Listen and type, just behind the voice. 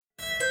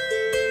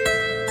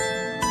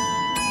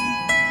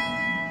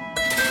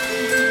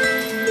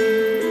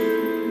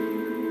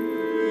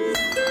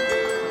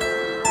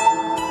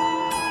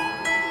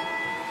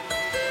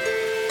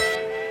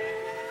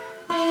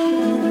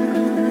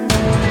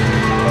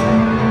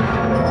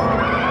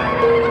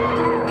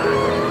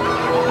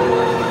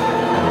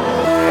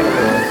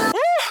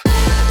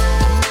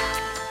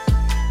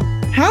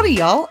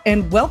y'all,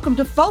 and welcome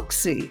to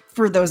Folksy.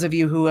 For those of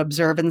you who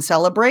observe and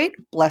celebrate,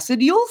 blessed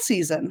Yule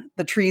season.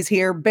 The trees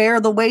here bear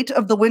the weight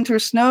of the winter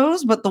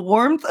snows, but the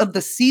warmth of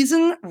the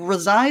season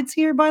resides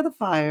here by the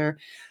fire.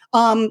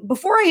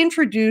 Before I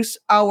introduce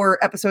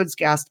our episode's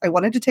guest, I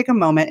wanted to take a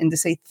moment and to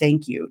say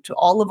thank you to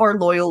all of our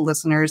loyal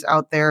listeners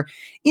out there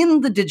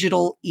in the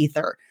digital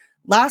ether.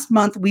 Last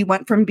month, we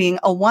went from being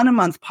a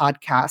one-a-month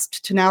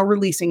podcast to now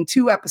releasing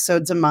 2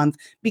 episodes a month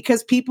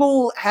because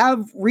people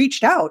have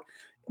reached out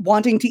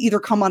wanting to either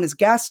come on as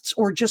guests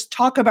or just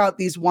talk about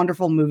these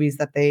wonderful movies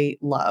that they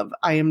love.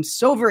 I am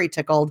so very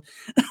tickled.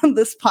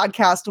 This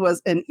podcast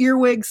was an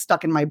earwig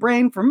stuck in my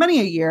brain for many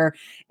a year,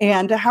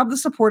 and to have the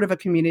support of a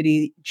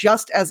community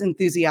just as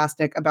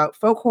enthusiastic about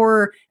folk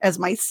horror as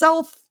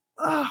myself,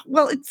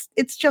 well,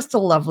 it's just a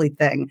lovely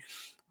thing.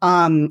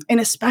 And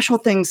a special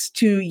thanks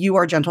to you,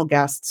 our gentle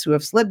guests, who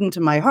have slid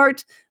into my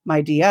heart,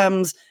 my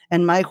DMs,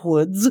 and my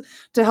hoods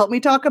to help me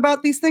talk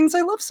about these things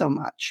I love so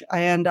much.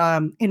 And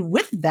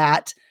with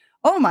that,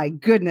 oh my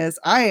goodness,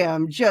 I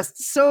am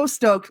just so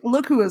stoked.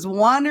 Look who has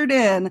wandered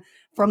in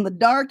from the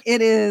dark.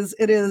 It is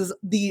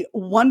the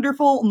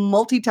wonderful,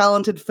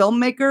 multi-talented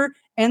filmmaker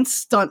and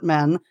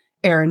stuntman,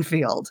 Aaron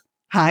Field.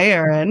 Hi,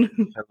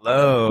 Aaron.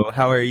 Hello.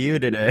 How are you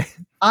today?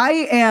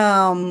 I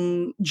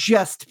am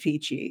just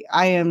peachy.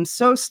 I am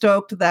so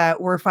stoked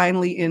that we're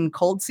finally in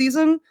cold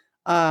season.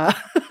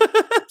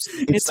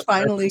 It's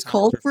finally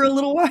cold for a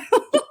little while.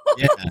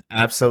 Yeah,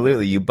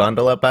 absolutely. You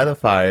bundle up by the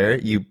fire,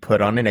 you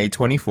put on an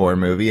A24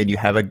 movie, and you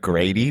have a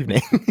great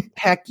evening.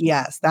 Heck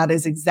yes. That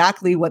is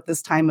exactly what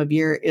this time of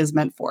year is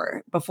meant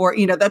for. Before,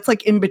 that's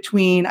like in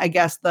between, I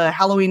guess, the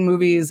Halloween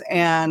movies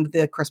and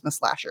the Christmas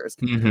slashers.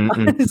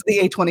 It's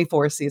the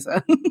A24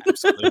 season.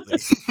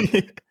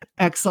 Absolutely.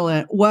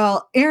 Excellent.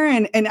 Well,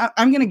 Aaron, and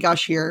I'm going to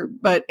gush here,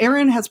 but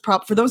Aaron has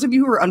for those of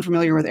you who are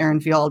unfamiliar with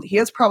Aaron Field, he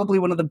has probably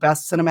one of the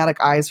best cinematic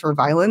eyes for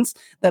violence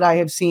that I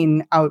have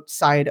seen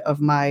outside of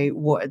my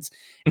woods.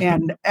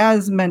 And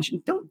as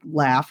mentioned, don't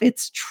laugh.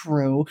 It's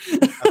true.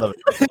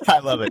 I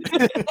love it.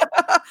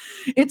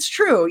 It's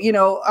true.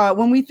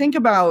 When we think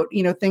about,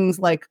 things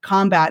like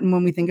combat and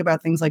when we think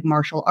about things like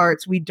martial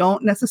arts, we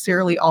don't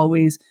necessarily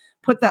always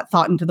put that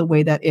thought into the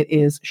way that it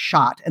is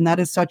shot. And that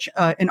is such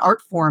an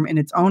art form in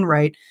its own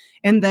right.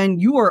 And then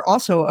you are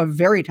also a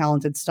very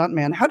talented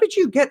stuntman. How did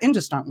you get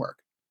into stunt work?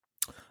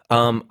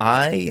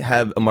 I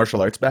have a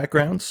martial arts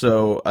background,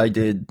 so I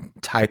did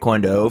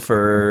Taekwondo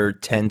for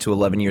 10 to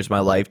 11 years of my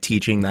life,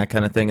 teaching that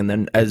kind of thing. And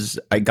then as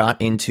I got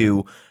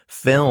into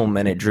film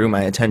and it drew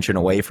my attention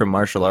away from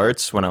martial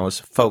arts, when I was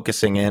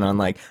focusing in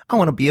on I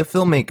want to be a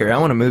filmmaker, I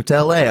want to move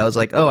to LA, I was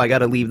like, oh, I got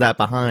to leave that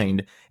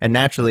behind. And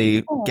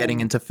naturally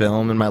getting into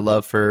film and my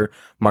love for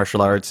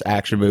martial arts,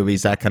 action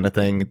movies, that kind of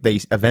thing,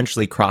 they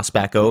eventually crossed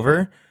back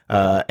over.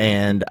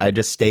 And I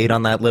just stayed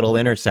on that little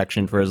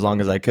intersection for as long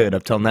as I could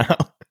up till now.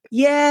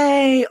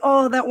 Yay.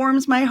 Oh, that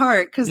warms my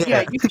heart. Because,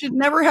 you should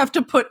never have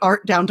to put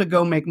art down to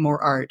go make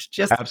more art.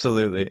 Just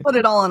absolutely put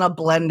it all in a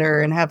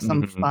blender and have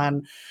some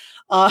fun.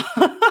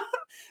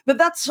 But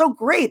that's so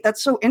great.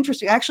 That's so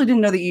interesting. I actually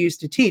didn't know that you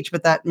used to teach,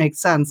 but that makes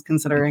sense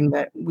considering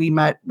that we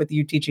met with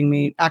you teaching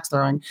me axe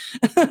throwing.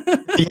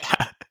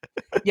 Yeah.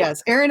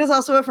 Yes, Aaron is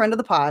also a friend of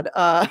the pod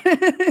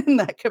in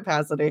that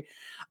capacity.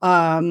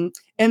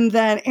 And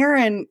then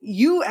Aaron,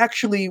 you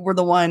actually were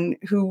the one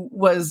who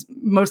was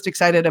most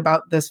excited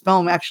about this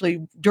film.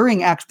 Actually,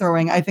 during axe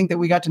throwing, I think that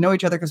we got to know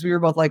each other because we were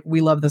both like,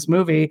 we love this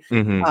movie.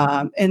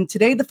 And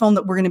today, the film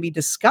that we're going to be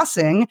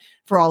discussing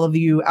for all of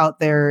you out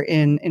there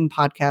in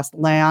podcast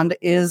land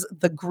is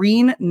The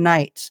Green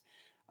Knight,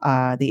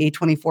 the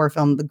A24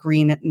 film, The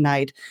Green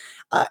Knight.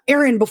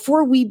 Aaron,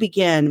 before we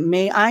begin,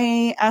 may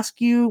I ask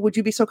you, would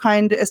you be so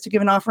kind as to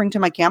give an offering to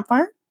my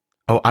campfire?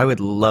 Oh, I would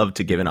love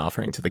to give an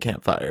offering to the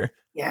campfire.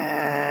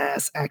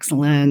 Yes,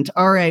 excellent.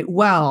 All right.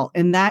 Well,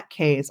 in that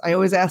case, I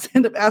always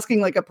end up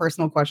asking a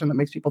personal question that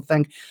makes people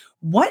think.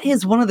 What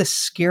is one of the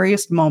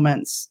scariest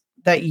moments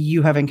that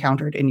you have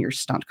encountered in your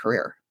stunt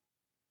career?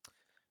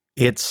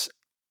 It's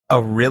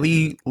a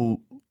really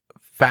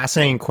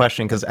fascinating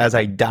question because as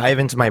I dive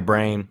into my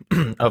brain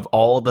of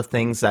all the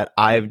things that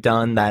I've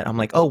done that I'm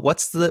like, oh,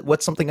 what's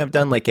something I've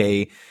done like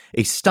a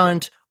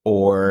stunt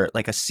or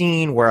like a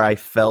scene where I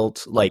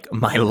felt like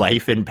my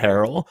life in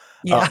peril.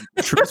 Yeah.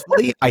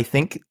 Truthfully, I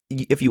think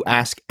if you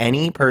ask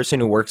any person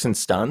who works in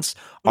stunts,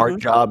 our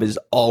job is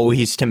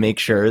always to make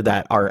sure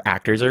that our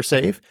actors are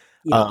safe.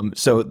 Yeah.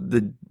 So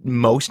the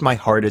most my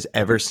heart has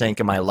ever sank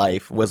in my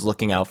life was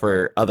looking out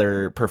for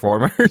other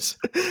performers.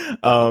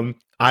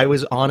 I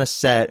was on a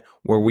set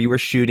where we were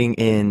shooting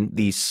in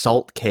these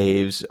salt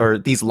caves or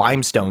these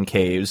limestone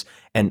caves,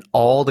 and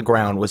all the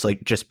ground was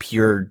like just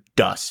pure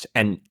dust.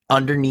 And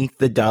underneath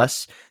the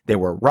dust, there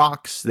were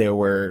rocks, there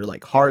were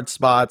like hard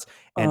spots.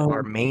 And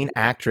our main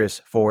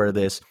actress for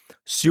this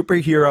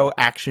superhero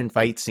action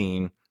fight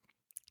scene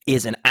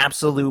is an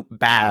absolute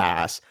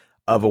badass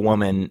of a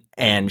woman,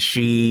 and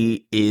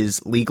she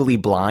is legally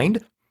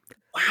blind.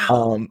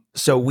 Wow.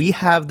 So we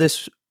have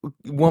this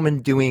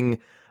woman doing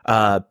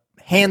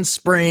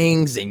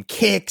handsprings and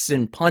kicks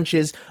and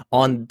punches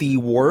on the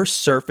worst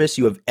surface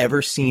you have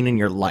ever seen in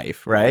your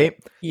life, right?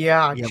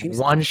 Yeah, We have jeez.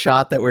 one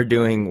shot that we're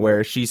doing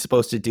where she's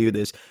supposed to do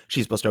this.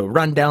 She's supposed to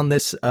run down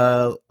this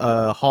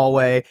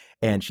hallway,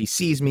 and she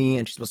sees me,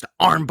 and she's supposed to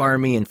armbar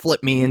me and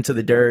flip me into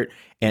the dirt.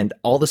 And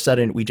all of a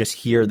sudden, we just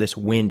hear this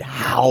wind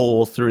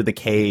howl through the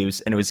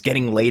caves, and it was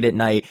getting late at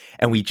night,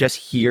 and we just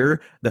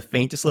hear the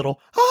faintest little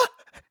ah,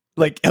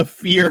 like a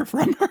fear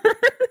from her.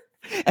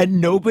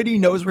 And nobody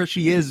knows where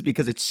she is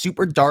because it's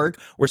super dark.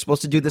 We're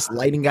supposed to do this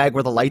lighting gag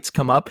where the lights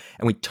come up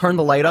and we turn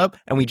the light up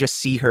and we just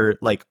see her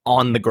like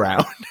on the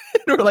ground.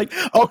 And we're like,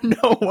 oh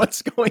no,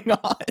 what's going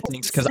on?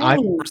 Because I'm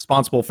Insane.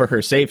 responsible for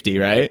her safety,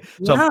 right?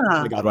 So I'm like, oh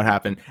Yeah. my God, what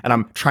happened? And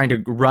I'm trying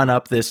to run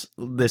up this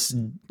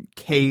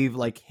cave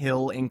like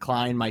hill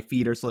incline. My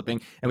feet are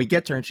slipping. And we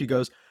get to her and she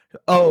goes,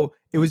 oh,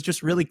 it was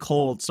just really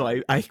cold. So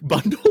I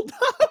bundled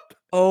up.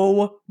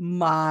 Oh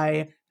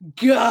my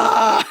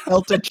God.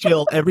 Felt a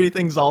chill.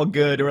 Everything's all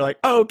good. We're like,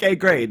 oh, okay,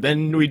 great.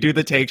 Then we do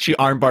the take. She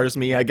arm bars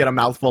me. I get a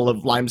mouthful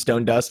of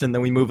limestone dust, and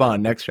then we move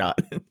on. Next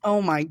shot.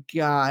 Oh my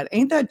God.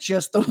 Ain't that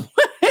just the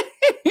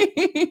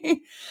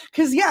way?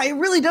 Because yeah, it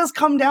really does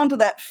come down to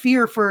that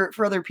fear for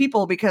other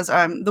people. Because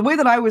the way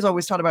that I was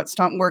always taught about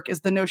stunt work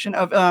is the notion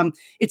of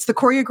it's the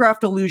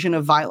choreographed illusion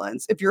of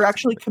violence. If you're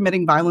actually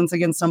committing violence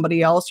against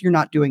somebody else, you're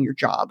not doing your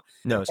job.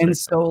 No, And straight.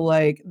 so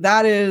like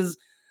that is,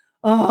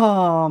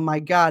 oh my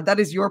God, that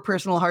is your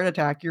personal heart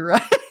attack. You're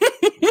right.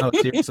 No,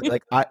 seriously.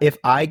 Like, if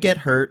I get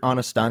hurt on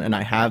a stunt, and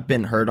I have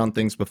been hurt on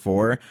things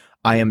before,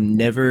 I am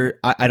never.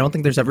 I don't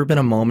think there's ever been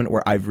a moment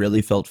where I've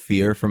really felt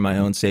fear for my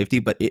own safety.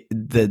 But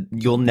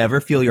you'll never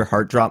feel your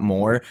heart drop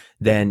more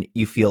than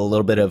you feel a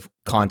little bit of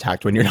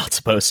contact when you're not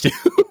supposed to.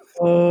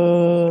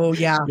 Oh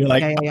yeah. You're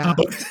like, Yeah.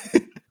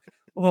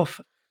 Oof.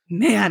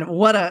 Man,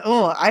 what a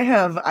I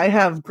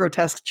have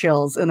grotesque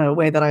chills in a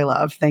way that I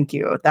love. Thank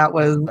you. That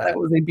was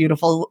a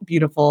beautiful,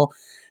 beautiful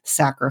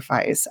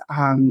sacrifice.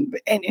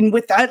 And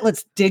with that,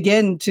 let's dig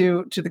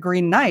into the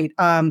Green Knight.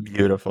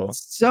 beautiful.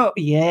 So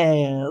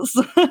yes.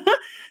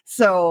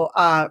 So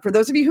for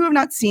those of you who have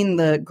not seen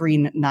the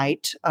Green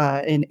Knight,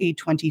 an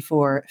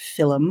A24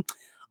 film,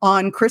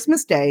 on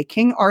Christmas Day,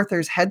 King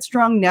Arthur's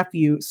headstrong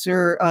nephew,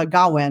 Sir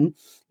Gawain,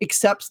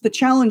 accepts the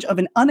challenge of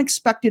an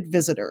unexpected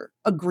visitor,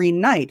 a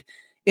Green Knight.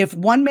 If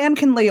one man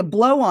can lay a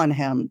blow on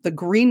him, the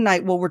Green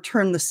Knight will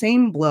return the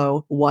same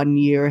blow 1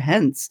 year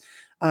hence.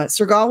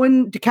 Sir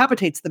Gawain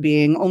decapitates the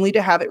being, only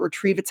to have it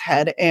retrieve its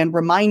head and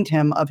remind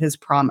him of his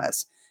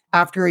promise.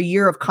 After a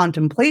year of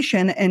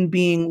contemplation and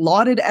being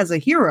lauded as a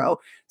hero,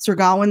 Sir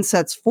Gawain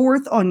sets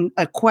forth on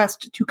a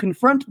quest to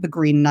confront the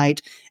Green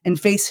Knight and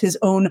face his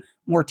own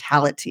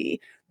mortality.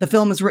 The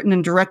film is written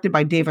and directed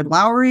by David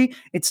Lowery.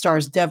 It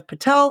stars Dev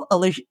Patel,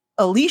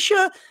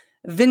 Alicia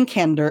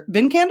Vikander,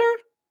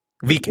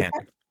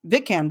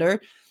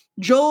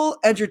 Joel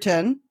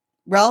Edgerton,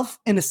 Ralph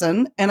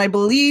Ineson, and I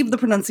believe the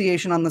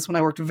pronunciation on this one,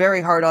 I worked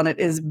very hard on it,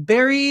 is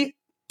Barry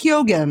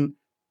Keoghan.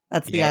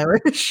 That's the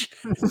Irish.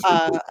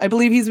 I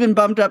believe he's been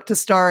bumped up to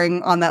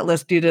starring on that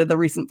list due to the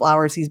recent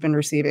flowers he's been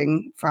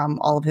receiving from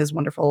all of his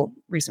wonderful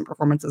recent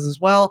performances as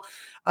well.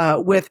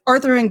 With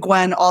Arthur and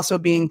Gwen also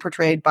being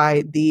portrayed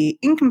by the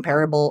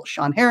incomparable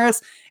Sean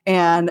Harris.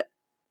 And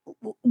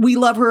we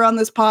love her on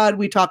this pod.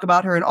 We talk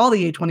about her in all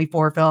the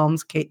A24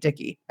 films, Kate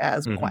Dickie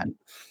as Gwen.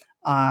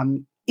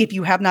 If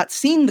you have not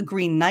seen The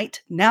Green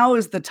Knight, now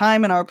is the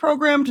time in our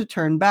program to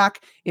turn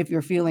back. If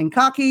you're feeling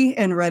cocky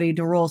and ready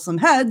to roll some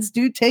heads,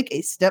 do take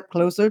a step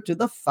closer to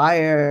the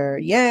fire.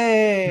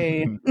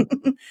 Yay!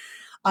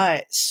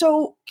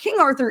 So King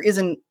Arthur is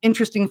an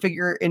interesting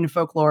figure in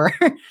folklore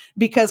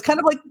because kind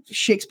of like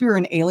Shakespeare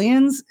and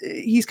aliens,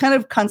 he's kind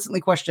of constantly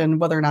questioned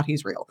whether or not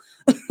he's real.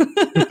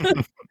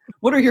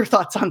 What are your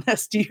thoughts on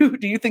this? Do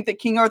you think that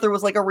King Arthur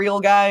was like a real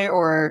guy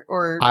or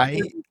I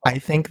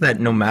think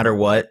that no matter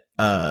what,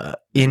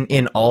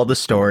 in all the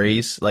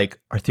stories, like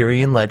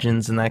Arthurian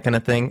legends and that kind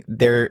of thing,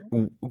 they're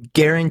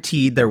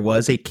guaranteed there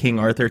was a King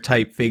Arthur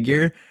type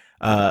figure.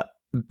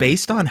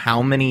 Based on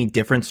how many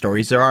different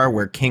stories there are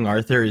where King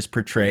Arthur is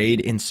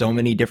portrayed in so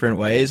many different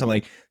ways, I'm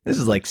like, this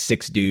is like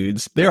 6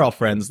 dudes. They're all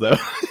friends though.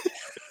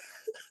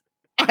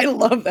 I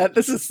love that.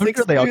 This is 6 I'm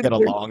sure they all dudes. get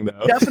along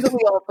though.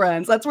 Definitely all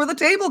friends. That's where the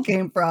table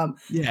came from.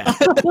 Yeah.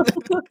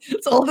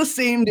 It's all the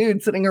same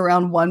dude sitting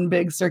around one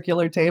big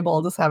circular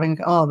table, just having,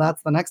 oh,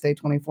 that's the next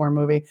A24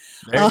 movie.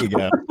 There you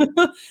go.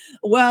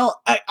 Well,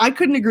 I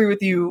couldn't agree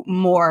with you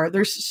more.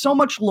 There's so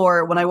much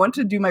lore. When I went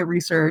to do my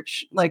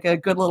research, like a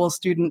good little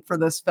student for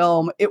this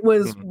film, it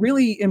was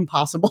really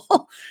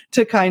impossible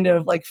to kind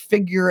of like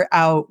figure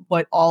out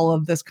what all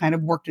of this kind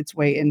of worked its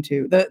way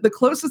into. The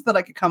closest that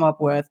I could come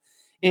up with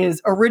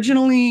is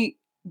originally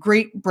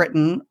Great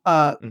Britain,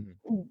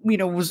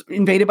 was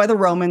invaded by the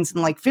Romans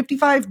in like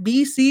 55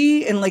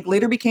 BC and like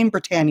later became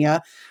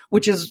Britannia,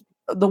 which is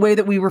the way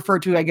that we refer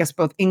to, I guess,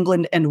 both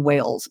England and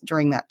Wales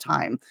during that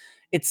time.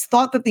 It's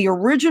thought that the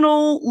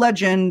original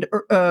legend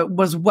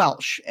was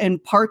Welsh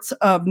and parts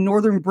of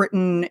northern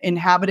Britain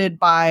inhabited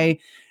by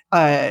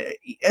a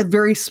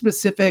very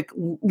specific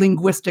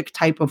linguistic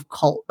type of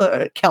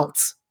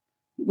Celts.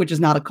 which is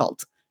not a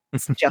cult.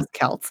 It's just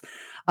Celts.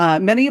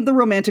 Many of the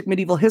romantic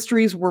medieval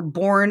histories were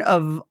born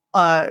of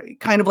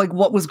kind of like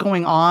what was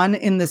going on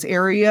in this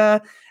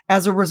area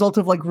as a result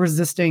of like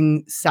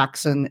resisting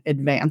Saxon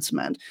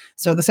advancement.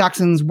 So the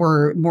Saxons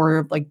were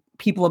more like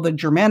people of the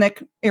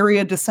Germanic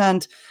area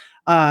descent,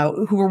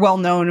 who were well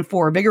known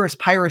for vigorous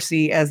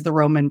piracy as the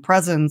Roman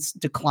presence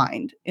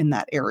declined in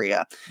that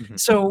area. Mhm.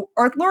 So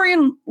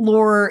Arthurian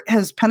lore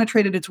has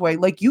penetrated its way,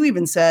 like you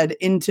even said,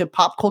 into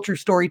pop culture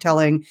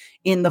storytelling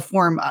in the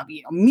form of,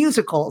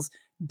 musicals,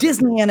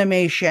 Disney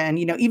animation,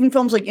 even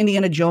films like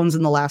Indiana Jones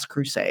and the Last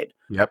Crusade.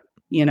 Yep.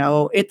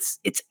 It's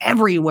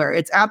everywhere.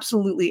 It's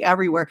absolutely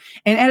everywhere.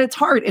 And at its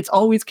heart, it's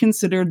always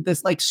considered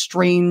this like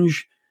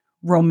strange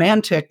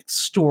romantic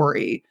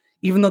story,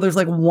 even though there's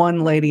like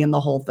one lady in the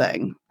whole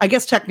thing. I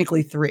guess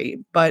technically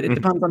three, but it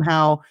depends on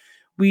how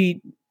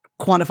we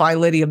quantify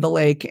Lady of the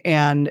Lake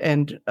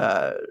and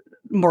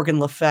Morgan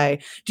Le Fay.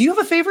 Do you have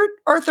a favorite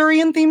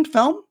Arthurian themed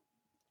film?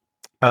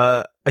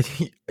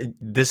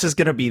 This is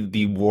gonna be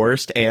the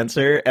worst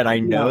answer, and I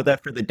know No,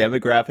 that for the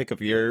demographic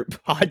of your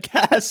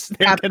podcast,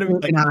 they're gonna be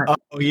absolutely like, not.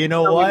 "Oh, you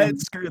know what?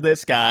 Screw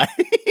this guy."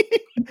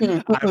 Mm-mm,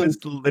 I mm-mm.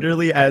 was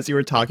literally, as you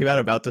were talking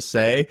about to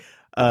say,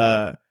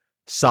 uh,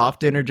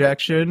 soft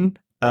interjection.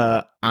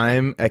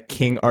 I'm a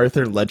King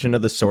Arthur Legend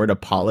of the Sword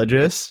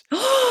apologist,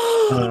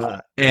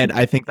 and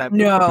I think that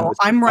movie No, goes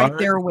I'm right hard.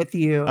 there with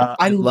you. I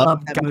I love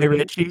love that Guy movie.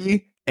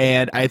 Ritchie,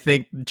 and I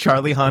think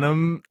Charlie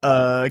Hunnam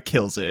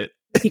kills it.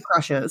 He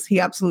crushes. He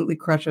absolutely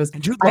crushes.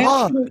 And Jude I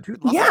Law, actually, Jude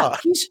yeah, Law.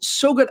 he's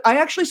so good. I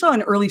actually saw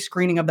an early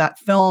screening of that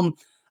film.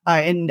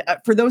 And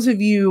for those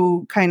of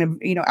you kind of,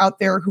 out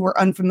there who are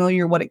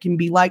unfamiliar what it can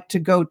be like to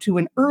go to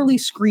an early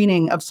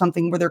screening of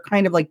something where they're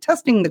kind of like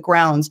testing the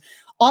grounds.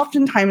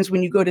 Oftentimes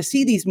when you go to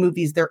see these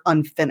movies, they're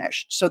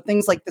unfinished. So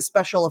things like the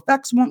special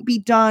effects won't be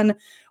done,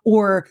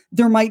 or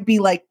there might be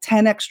like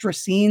 10 extra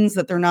scenes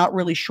that they're not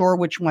really sure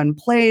which one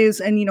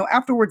plays. And,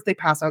 afterwards they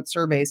pass out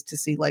surveys to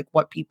see like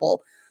what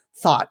people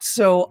thought.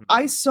 So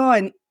I saw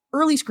an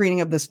early screening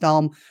of this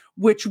film,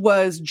 which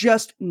was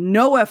just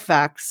no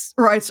effects,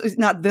 or it's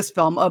not this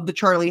film, of the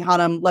Charlie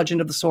Hunnam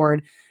Legend of the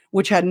Sword,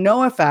 which had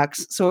no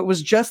effects. So it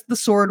was just the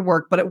sword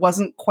work, but it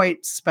wasn't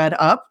quite sped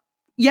up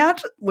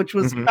yet, which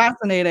was Mhm.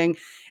 fascinating.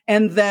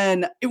 And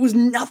then it was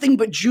nothing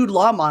but Jude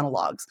Law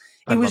monologues.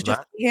 I It was love just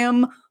that.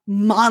 him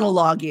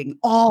monologuing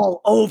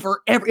all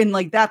over and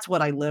like that's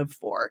what I live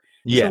for.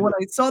 So Yeah. when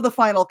I saw the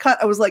final cut,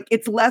 I was like,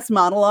 it's less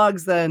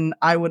monologues than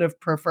I would have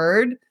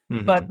preferred,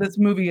 but Mhm. this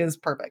movie is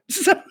perfect.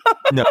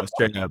 No,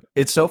 straight up.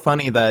 It's so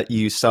funny that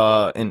you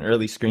saw an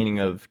early screening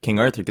of King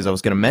Arthur because I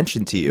was going to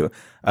mention to you,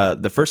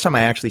 the first time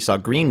I actually saw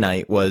Green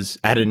Knight was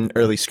at an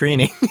early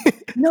screening.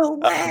 No Um,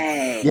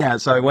 way. yeah,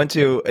 so I went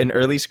to an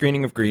early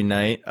screening of Green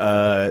Knight.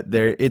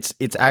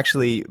 It's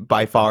actually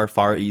by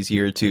far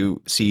easier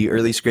to see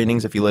early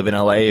screenings if you live in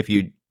LA if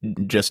you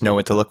just know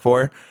what to look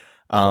for.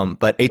 But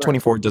Right.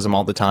 A24 does them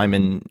all the time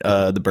in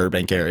the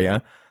Burbank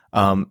area.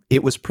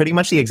 It was pretty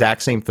much the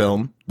exact same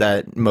film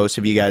that most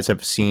of you guys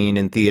have seen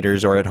in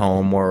theaters or at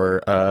home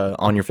or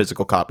on your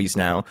physical copies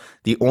now.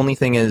 The only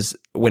thing is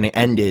when it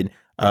ended,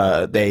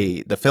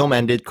 the film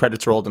ended,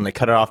 credits rolled, and they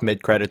cut it off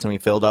mid credits, and we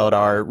filled out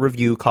our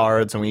review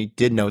cards and we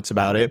did notes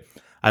about it.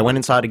 I went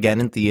and saw it again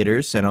in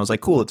theaters, and I was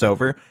like, "Cool, it's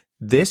over."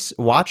 This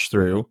watch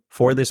through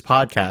for this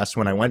podcast,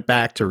 when I went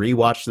back to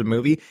rewatch the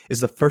movie, is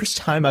the first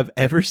time I've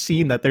ever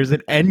seen that there's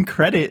an end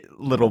credit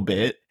little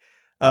bit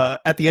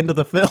at the end of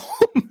the film.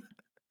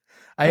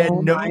 I had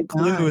Oh no my God.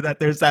 clue that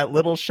there's that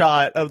little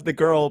shot of the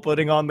girl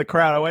putting on the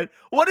crown. I went,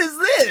 "What is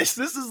this?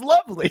 This is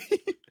lovely."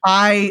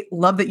 I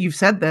love that you've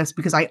said this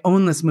because I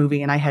own this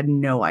movie and I had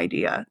no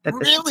idea that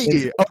this is.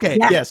 Really? Okay,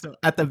 Yeah. yeah, so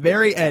at the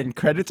very end,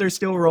 credits are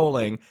still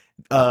rolling.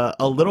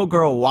 A little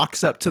girl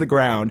walks up to the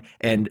ground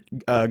and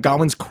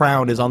Gawain's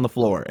crown is on the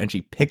floor and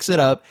she picks it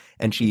up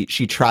and she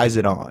tries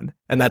it on.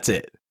 And that's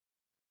it.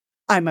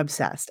 I'm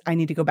obsessed. I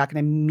need to go back and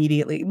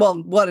immediately.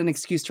 Well, what an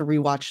excuse to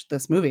rewatch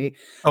this movie.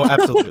 Oh,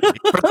 absolutely.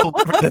 For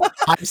the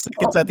 5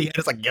 seconds at the end,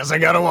 it's like, guess I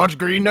gotta watch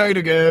Green Knight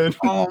again.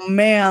 Oh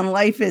man,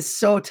 life is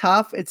so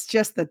tough. It's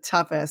just the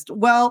toughest.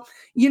 Well,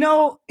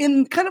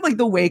 in kind of like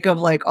the wake of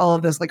like all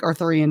of this like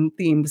Arthurian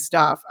themed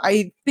stuff,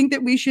 I think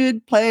that we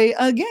should play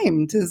a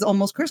game. Tis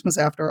almost Christmas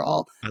after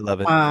all. I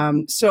love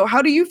it. So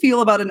how do you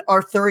feel about an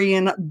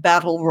Arthurian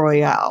battle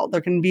royale?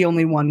 There can be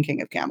only one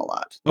King of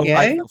Camelot. Oh, I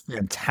Yay? feel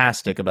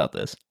fantastic about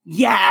this.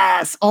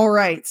 Yes. All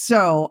right.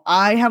 So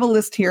I have a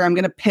list here. I'm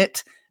going to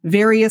pit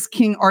various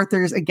King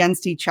Arthurs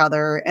against each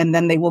other, and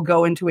then they will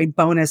go into a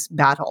bonus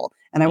battle.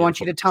 And I want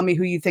you Beautiful. to tell me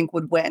who you think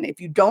would win. If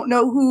you don't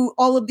know who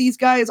all of these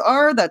guys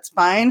are, that's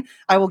fine.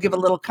 I will give a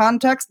little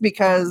context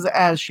because,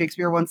 as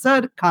Shakespeare once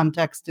said,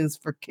 context is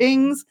for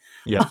kings.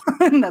 Yep,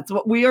 And that's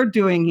what we are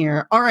doing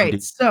here. All right.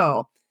 indeed.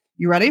 So,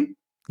 you ready?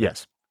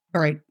 Yes.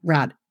 All right.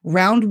 Rad.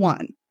 Round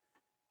one.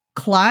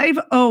 Clive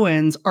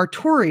Owen's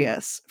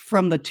Artorias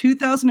from the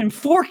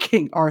 2004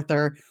 King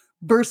Arthur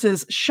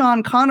versus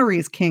Sean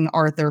Connery's King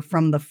Arthur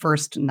from the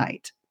first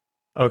night.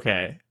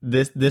 Okay.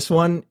 This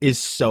one is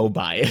so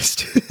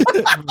biased.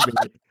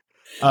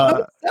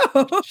 Uh,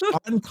 So,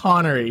 Sean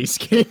Connery's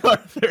King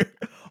Arthur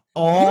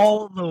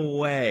all the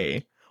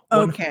way.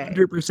 okay.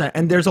 100%.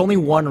 And there's only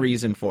one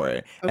reason for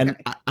it. And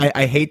Okay.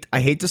 I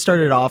hate to start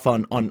it off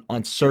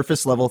on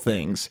surface level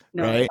things,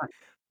 No, it's right? fine.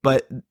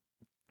 But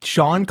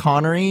Sean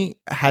Connery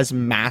has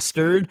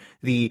mastered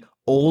the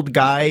old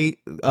guy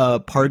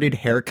parted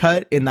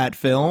haircut in that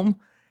film,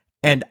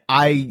 and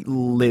I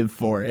live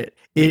for it.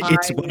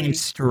 It's what I I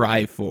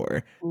strive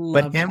for. But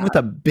love him with that.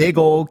 a big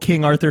old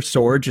King Arthur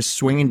sword just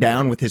swinging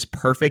down with his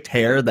perfect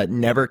hair that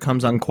never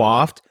comes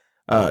uncoiffed,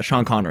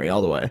 Sean Connery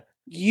all the way.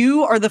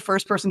 You are the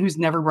first person who's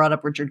never brought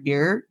up Richard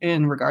Gere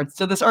in regards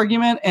to this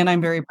argument, and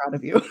I'm very proud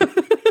of you.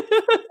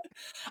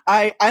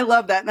 I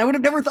love that, and I would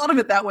have never thought of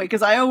it that way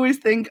because I always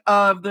think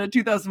of the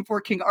 2004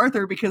 King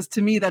Arthur because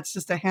to me that's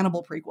just a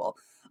Hannibal prequel.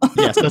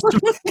 Yes, that's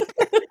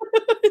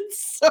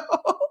So,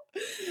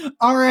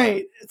 all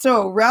right.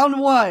 So, round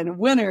one,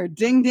 winner,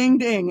 ding, ding,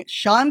 ding.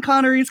 Sean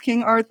Connery's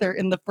King Arthur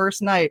in the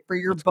first night for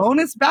your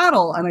bonus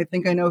battle. And I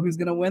think I know who's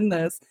going to win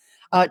this.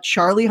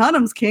 Charlie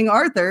Hunnam's King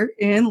Arthur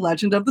in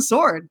Legend of the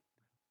Sword.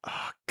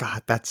 oh,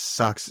 God, that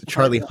sucks. But,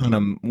 Charlie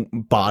Hunnam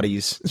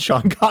bodies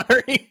Sean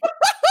Connery.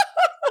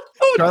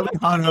 oh, Charlie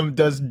Hunnam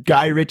does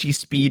Guy Ritchie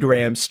speed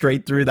ram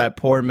straight through that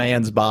poor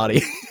man's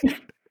body.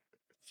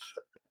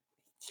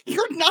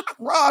 you're not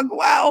wrong.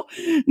 Wow.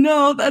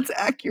 No, that's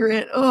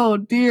accurate. Oh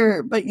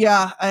dear. But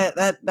yeah,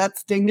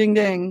 that's ding ding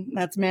ding.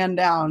 That's man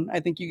down. I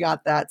think you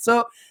got that.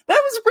 So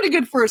that was a pretty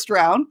good first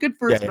round. Good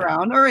first Yeah.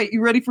 round. All right,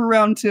 you ready for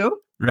round two?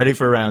 Ready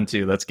for round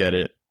two. Let's get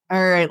it.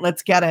 All right,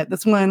 let's get it.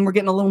 This one we're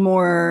getting a little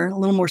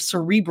more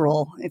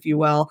cerebral, if you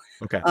will.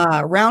 Okay.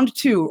 Round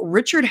two,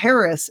 Richard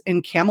Harris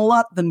in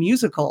Camelot the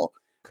Musical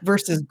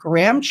versus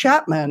Graham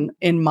Chapman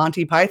in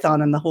Monty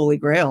Python and the Holy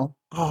Grail.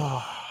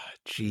 Oh,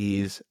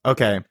 jeez.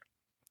 Okay.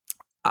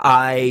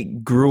 I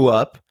grew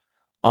up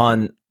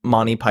on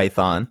Monty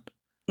Python.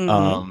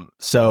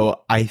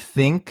 So I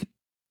think,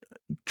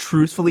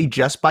 truthfully,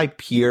 just by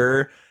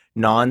pure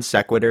non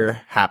sequitur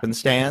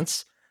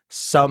happenstance,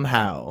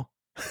 somehow,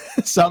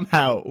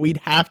 somehow we'd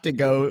have to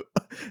go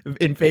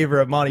in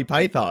favor of Monty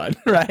Python,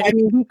 right? I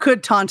mean, you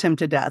could taunt him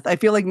to death. I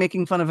feel like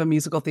making fun of a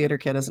musical theater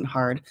kid isn't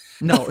hard.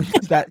 No,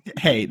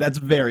 hey, that's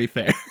very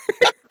fair.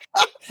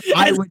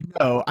 I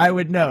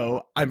would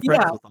know. I'm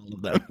friends Yeah. with all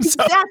of them.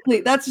 So.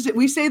 Exactly. That's just it.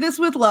 We say this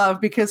with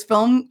love because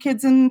film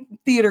kids and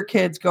theater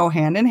kids go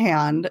hand in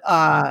hand.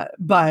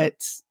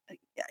 But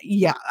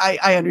yeah,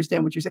 I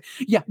understand what you're saying.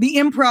 Yeah, the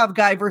improv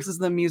guy versus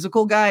the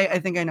musical guy. I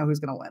think I know who's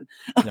going to win.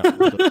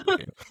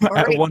 No, All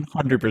right.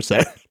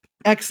 100%.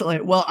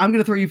 Excellent. Well, I'm going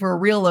to throw you for a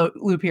real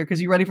loop here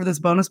because you ready for this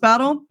bonus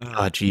battle?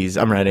 Oh, geez,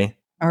 I'm ready.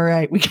 All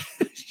right.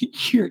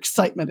 Your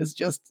excitement is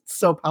just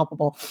so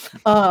palpable.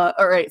 All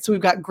right. So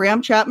we've got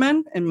Graham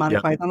Chapman and Monty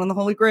Python and the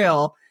Holy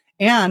Grail.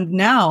 And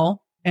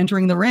now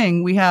entering the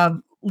ring, we have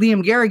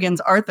Liam Garrigan's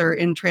Arthur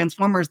in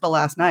Transformers The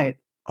Last Night.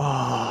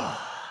 Oh,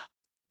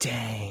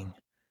 dang.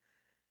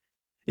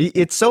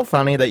 It's so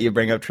funny that you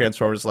bring up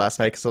Transformers Last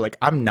Night because like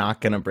I'm not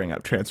gonna bring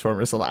up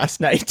Transformers the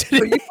Last Night today.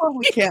 So you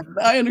probably can.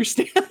 I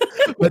understand.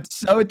 But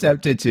so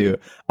tempted to.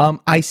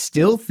 I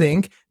still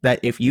think that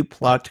if you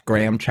plucked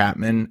Graham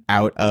Chapman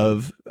out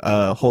of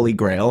Holy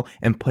Grail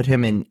and put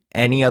him in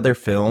any other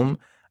film,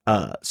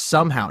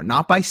 somehow,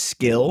 not by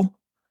skill,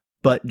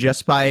 but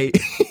just by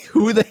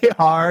who they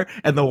are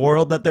and the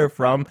world that they're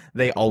from,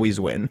 they always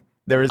win.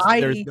 There's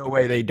no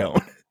way they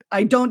don't.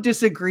 I don't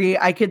disagree.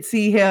 I could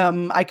see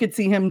him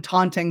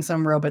taunting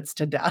some robots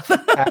to death.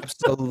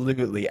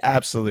 Absolutely.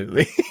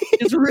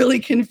 Just really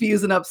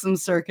confusing up some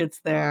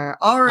circuits there.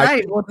 All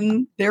right. Well,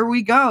 then there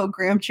we go.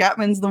 Graham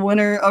Chapman's the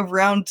winner of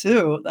round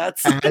two.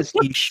 That's as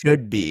he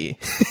should be.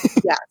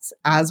 Yes,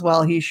 as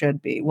well he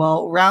should be.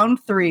 Well, round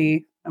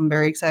three, I'm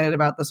very excited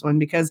about this one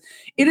because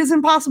it is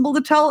impossible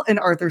to tell an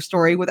Arthur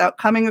story without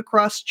coming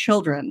across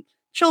children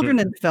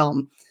in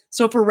film.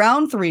 So for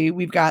round three,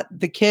 we've got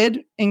the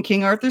kid in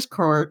King Arthur's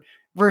court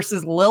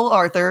versus Lil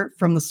Arthur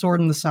from The Sword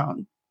and the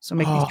Stone. So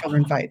make these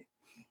children fight.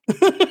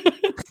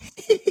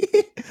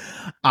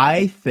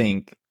 I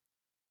think,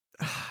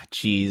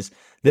 geez,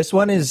 this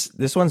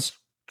one's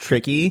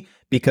tricky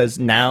because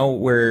now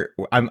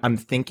I'm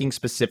thinking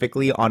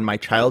specifically on my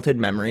childhood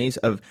memories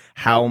of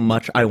how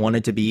much I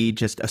wanted to be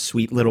just a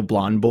sweet little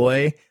blonde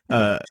boy,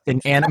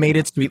 an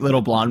animated sweet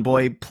little blonde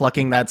boy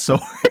plucking that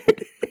sword.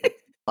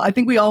 I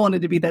think we all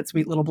wanted to be that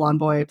sweet little blonde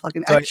boy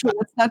plucking. Actually,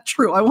 that's not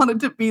true. I wanted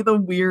to be the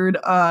weird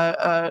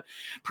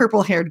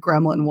purple-haired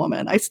gremlin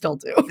woman. I still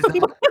do.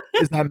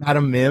 Is that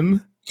Madam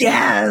Mim?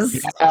 Yes.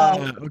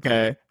 Yeah,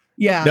 okay.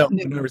 Yeah. No,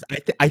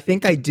 I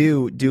think I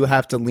do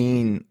have to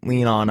lean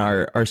on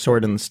our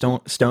sword and the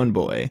stone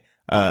boy,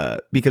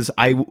 because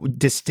I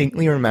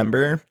distinctly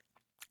remember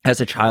as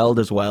a child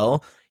as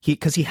well.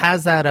 Because he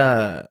has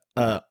that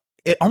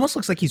it almost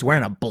looks like he's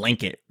wearing a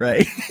blanket,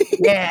 right?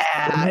 Yeah.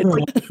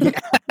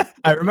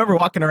 I remember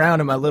walking around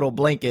in my little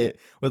blanket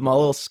with my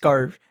little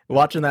scarf,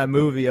 watching that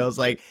movie. I was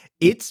like,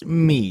 "It's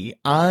me.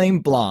 I'm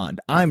blonde.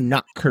 I'm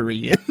not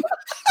Korean."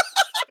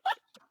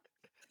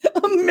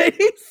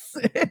 Amazing.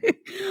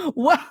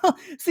 Well,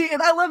 see,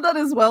 and I love that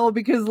as well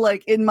because,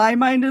 like, in my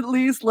mind at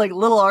least, like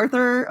Little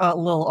Arthur,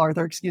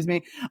 excuse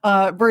me,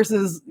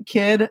 versus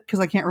Kid, because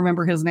I can't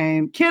remember his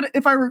name. Kid,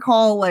 if I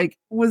recall, like,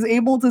 was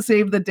able to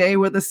save the day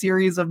with a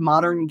series of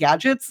modern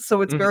gadgets.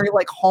 So it's Mhm. very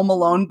like Home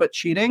Alone, but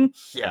cheating.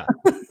 Yeah.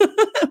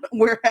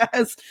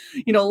 Whereas,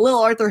 Little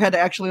Arthur had to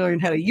actually learn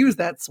how to use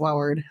that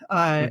sword,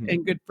 Mhm.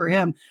 and good for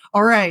him.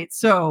 All right,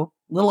 so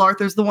Little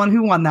Arthur's the one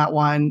who won that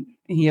one.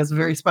 He has a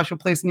very special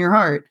place in your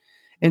heart,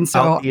 and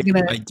so I'm Albeit,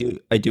 gonna,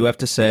 I do have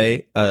to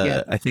say,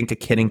 yeah. I think A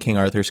Kid in King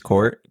Arthur's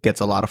Court gets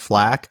a lot of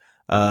flack.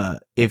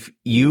 If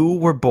you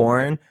were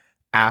born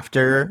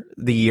after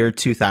the year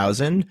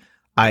 2000,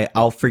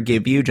 I'll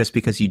forgive you just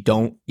because you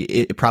don't.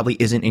 It probably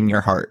isn't in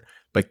your heart.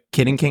 But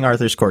Kid in King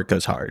Arthur's Court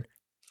goes hard.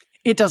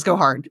 It does go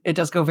hard. It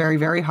does go very,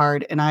 very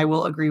hard, and I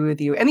will agree with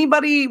you.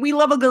 Anybody, we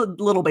love a good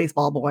little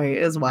baseball boy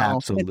as well.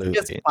 It's just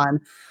Absolutely. fun.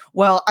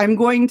 Well, I'm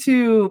going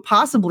to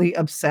possibly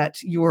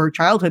upset your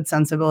childhood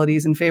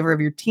sensibilities in favor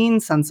of your teen Oh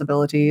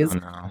sensibilities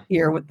no.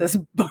 here with this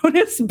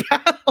bonus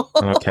battle.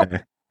 Okay.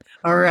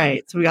 All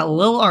right. So we got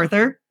Little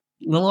Arthur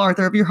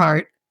of your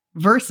heart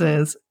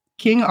versus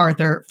King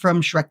Arthur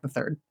from Shrek the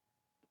Third.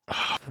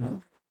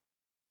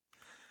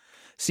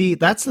 See,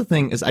 that's the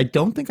thing is I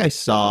don't think I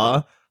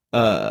saw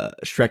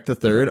Shrek the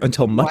Third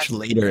until What? much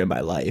later in my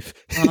life.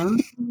 Oh,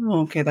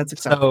 okay, that's So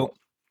acceptable.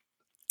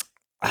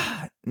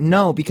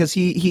 no, because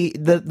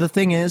the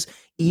thing is,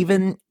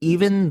 even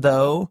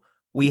though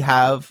we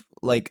have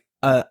like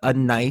a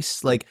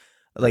nice like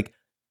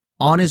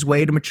on his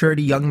way to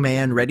maturity young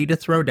man ready to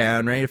throw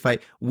down, ready to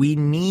fight, we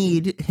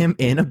need him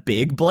in a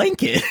big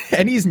blanket.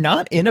 And he's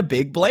not in a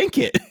big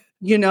blanket.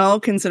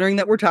 Considering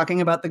that we're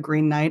talking about the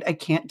Green Knight, I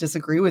can't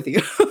disagree with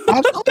you.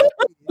 Absolutely.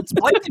 It's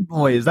blanket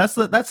boys. That's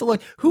the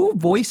like who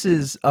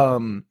voices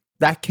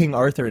that King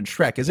Arthur in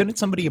Shrek? Isn't it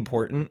somebody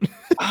important?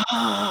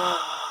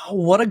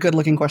 What a good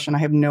looking question. I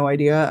have no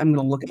idea. I'm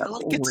going to look it I up feel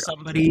like it's real.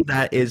 somebody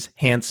that is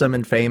handsome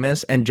and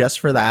famous, and just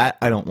for that,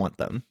 I don't want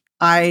them.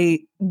 I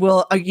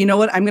will, you know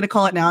what? I'm going to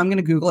call it now. I'm going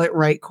to Google it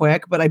right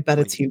quick, but I bet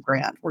it's Please. Hugh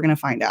Grant. We're going to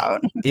find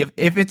out.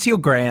 If it's Hugh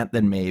Grant,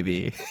 then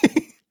maybe.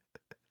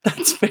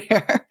 That's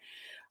fair.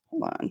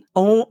 Hold on.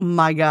 Oh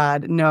my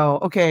God. No.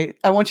 Okay.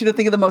 I want you to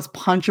think of the most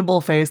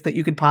punchable face that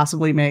you could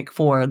possibly make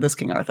for this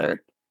King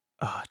Arthur.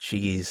 Oh,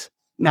 jeez.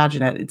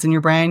 Imagine it. It's in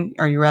your brain.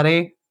 Are you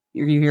ready?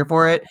 Are you here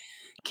for it?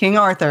 King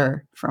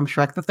Arthur from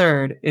Shrek the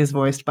Third is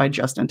voiced by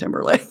Justin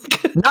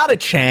Timberlake. Not a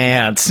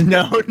chance.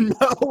 No,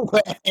 no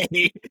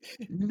way.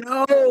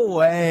 No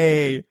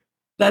way.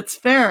 That's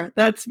fair.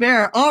 That's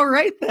fair. All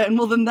right, then.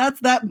 Well, then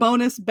that's that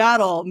bonus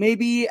battle.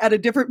 Maybe at a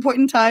different point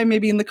in time,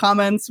 maybe in the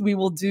comments, we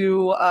will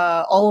do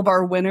all of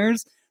our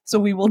winners. So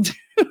we will do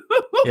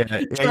Yeah,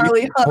 you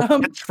Charlie think Hunnam.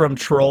 Blanche from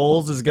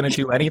Trolls is gonna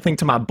do anything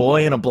to my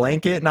boy in a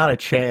blanket? Not a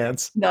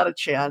chance. Not a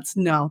chance.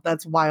 No,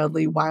 that's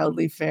wildly,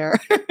 wildly fair.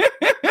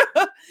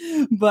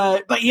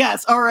 But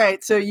yes, all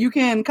right. So you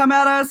can come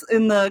at us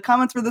in the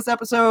comments for this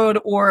episode,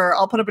 or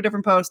I'll put up a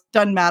different post.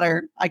 Doesn't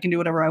matter. I can do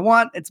whatever I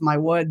want. It's my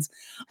woods.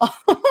 But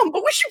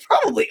we should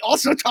probably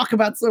also talk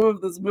about some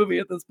of this movie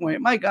at this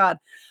point. My God.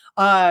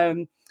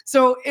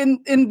 So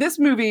in this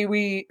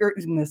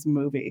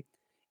movie,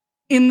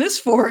 in this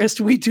forest,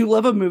 we do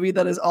love a movie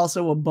that is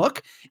also a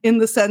book in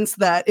the sense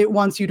that it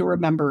wants you to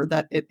remember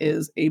that it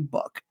is a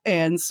book.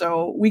 And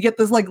so we get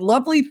this like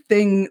lovely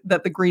thing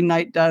that the Green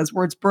Knight does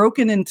where it's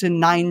broken into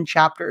 9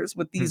 chapters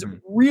with these Mhm.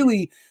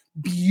 really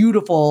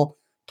beautiful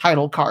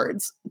title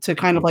cards to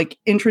kind of like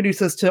introduce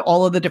us to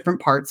all of the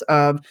different parts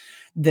of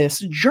this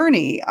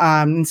journey.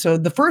 So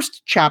the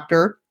first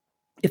chapter,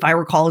 if I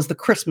recall, is the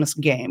Christmas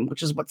game,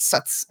 which is what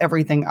sets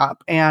everything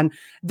up. And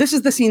this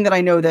is the scene that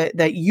I know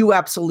that you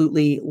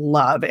absolutely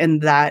love,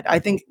 and that I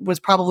think was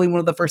probably one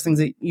of the first things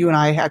that you and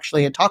I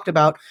actually had talked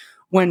about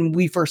when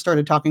we first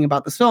started talking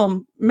about this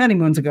film many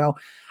moons ago.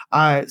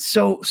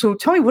 So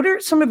tell me, what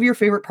are some of your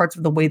favorite parts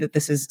of the way that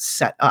this is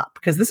set up?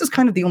 Because this is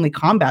kind of the only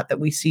combat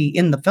that we see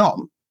in the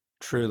film.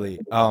 Truly.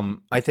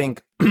 I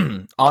think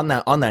on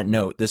that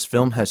note, this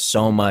film has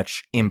so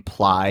much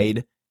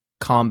implied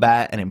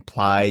combat and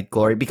implied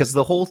glory because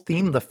the whole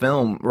theme of the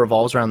film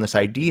revolves around this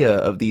idea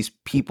of these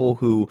people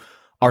who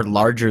are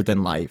larger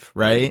than life,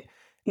 right?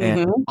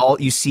 And Mm-hmm. all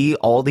you see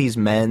all these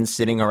men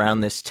sitting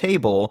around this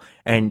table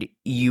and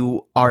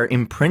you are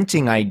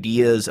imprinting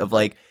ideas of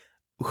like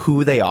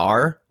who they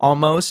are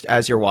almost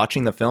as you're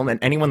watching the film.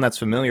 And anyone that's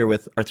familiar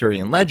with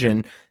Arthurian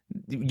legend,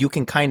 you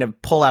can kind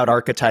of pull out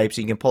archetypes,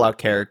 you can pull out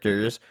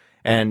characters.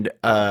 And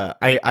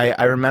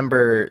I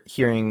remember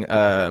hearing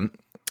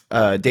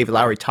David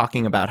Lowery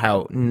talking about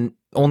how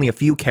only a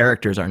few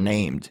characters are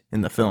named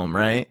in the film,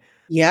 right?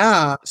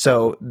 Yeah.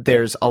 So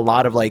there's a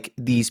lot of like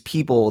these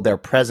people, their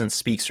presence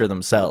speaks for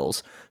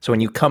themselves. So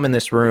when you come in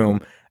this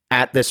room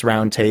at this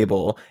round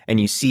table and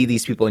you see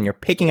these people and you're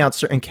picking out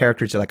certain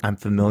characters, you're like, I'm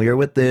familiar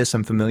with this,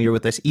 I'm familiar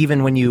with this.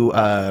 Even when you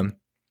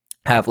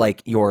have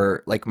like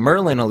your like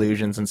Merlin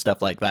illusions and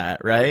stuff like that,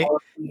 right?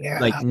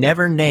 Like Yeah.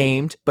 never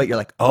named, but you're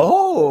like,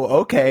 oh,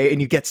 okay. And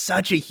you get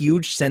such a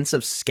huge sense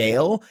of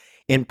scale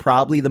in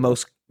probably the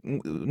most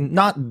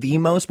not the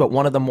most, but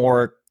one of the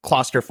more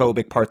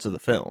claustrophobic parts of the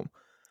film.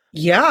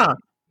 Yeah.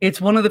 It's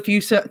one of the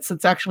few sets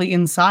that's actually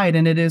inside,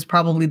 and it is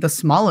probably the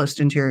smallest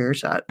interior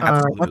set.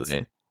 That's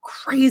Absolutely.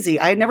 crazy.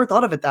 I had never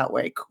thought of it that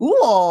way.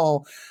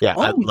 Cool. Yeah,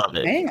 I Oh love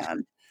it.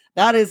 man.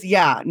 That is,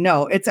 yeah,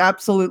 no, it's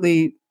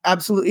absolutely,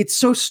 absolutely, it's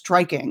so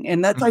striking.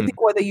 And that's, I Mhm.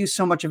 think, why they use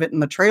so much of it in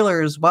the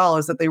trailer as well,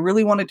 is that they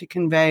really wanted to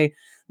convey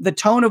the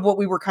tone of what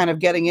we were kind of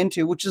getting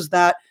into, which is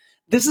that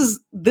this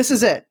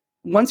is it.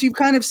 Once you've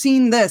kind of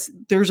seen this,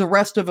 there's a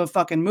rest of a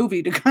fucking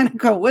movie to kind of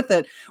go with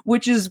it,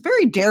 which is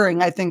very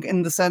daring, I think,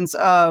 in the sense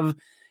of,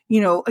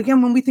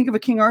 again, when we think of a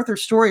King Arthur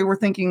story, we're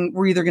thinking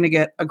we're either going to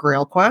get a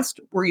Grail quest,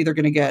 we're either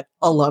going to get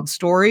a love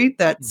story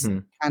that's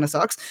Mhm. kind of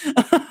sucks,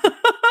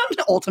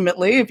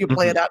 ultimately, if you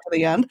play it Mhm. out to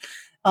the end,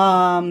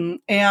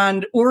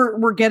 and or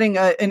we're getting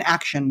an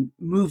action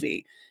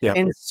movie. Yep.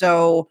 And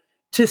so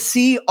to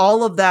see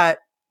all of that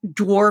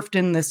dwarfed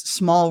in this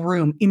small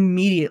room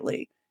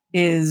immediately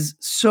is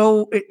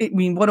so, I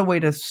mean, what a way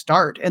to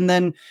start. And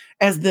then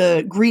as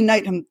the Green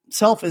Knight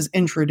himself is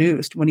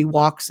introduced, when he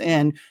walks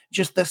in,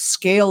 just the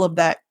scale of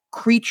that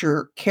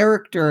creature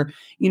character,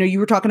 you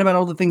were talking about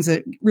all the things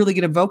that really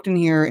get evoked in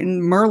here,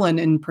 and Merlin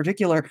in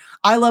particular.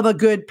 I love a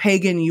good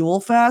pagan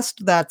Yule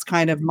fest. That's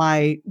kind of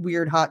my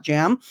weird hot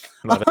jam.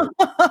 Love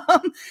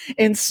it.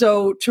 And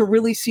so to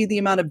really see the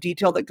amount of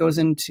detail that goes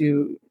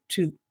into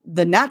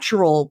the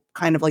natural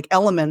kind of like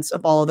elements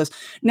of all of this.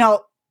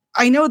 Now,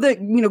 I know that,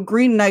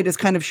 Green Knight is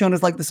kind of shown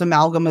as like this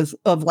amalgam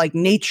of like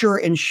nature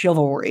and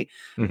chivalry.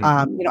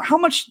 Mhm. How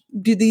much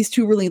do these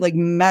two really like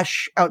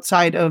mesh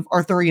outside of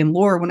Arthurian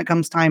lore when it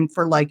comes time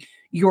for like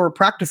your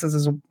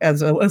practices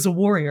as a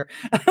warrior?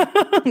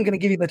 I'm going to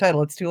give you the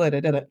title. It's too late. I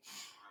did it.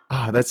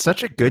 Ah, that's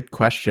such a good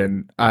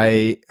question.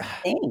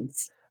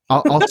 Thanks.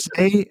 I'll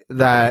say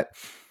that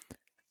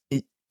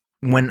it,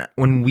 when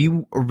we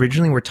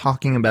originally were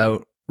talking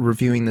about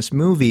reviewing this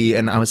movie,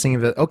 and I was thinking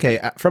of it, okay,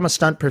 from a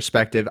stunt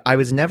perspective, I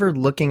was never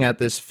looking at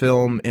this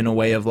film in a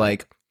way of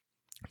like,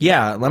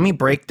 yeah, let me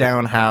break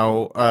down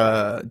how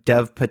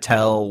Dev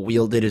Patel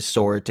wielded his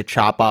sword to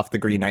chop off the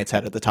Green Knight's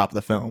head at the top of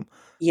the film.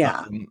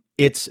 Yeah.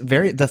 It's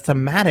the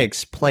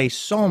thematics play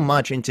so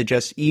much into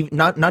just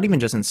not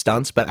even just in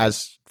stunts, but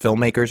as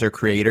filmmakers or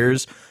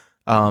creators,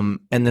 and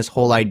this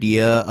whole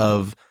idea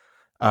of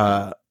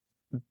uh,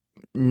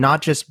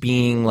 not just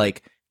being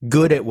like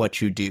good at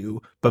what you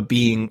do, but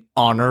being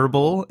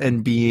honorable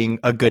and being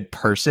a good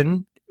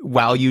person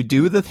while you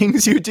do the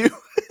things you do.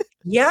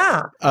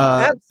 Yeah.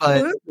 But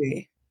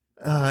Absolutely.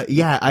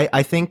 yeah,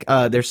 I think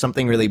there's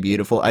something really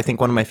beautiful. I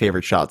think one of my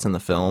favorite shots in the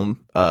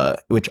film,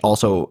 which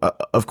also,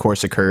 of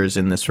course, occurs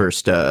in this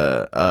first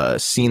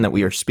scene that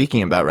we are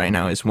speaking about right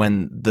now, is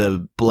when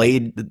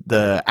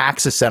the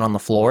axe is set on the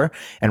floor,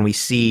 and we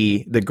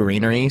see the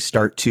greenery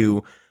start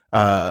to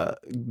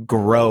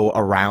grow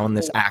around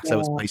this axe that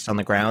was Yeah. placed on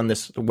the ground.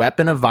 This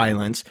weapon of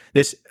violence,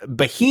 this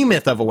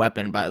behemoth of a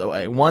weapon, by the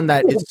way, one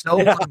that is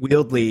so Yeah.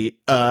 unwieldy.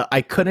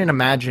 I couldn't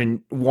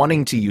imagine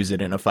wanting to use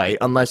it in a fight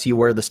unless you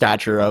were the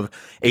stature of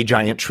a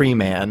giant tree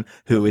man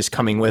who is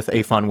coming with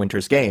a fun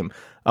winter's game.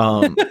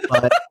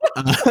 But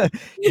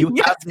you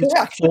Yes, have this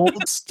correct.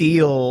 cold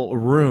steel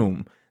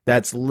room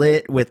that's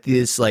lit with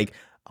this like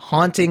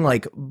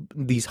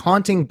these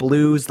haunting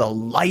blues. The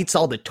lights,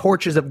 all the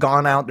torches have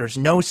gone out. There's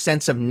no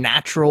sense of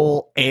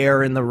natural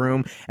air in the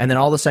room. And then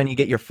all of a sudden you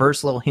get your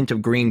first little hint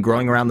of green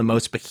growing around the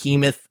most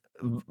behemoth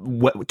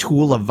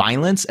tool of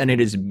violence. And it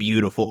is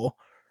beautiful,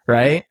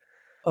 right?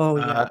 Oh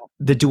yeah.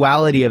 The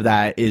duality of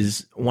that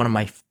is one of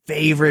my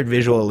favorite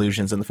visual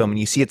illusions in the film. And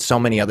you see it so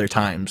many other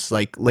times,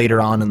 like later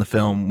on in the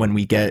film when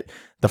we get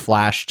the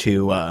flash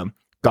to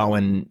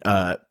Gawain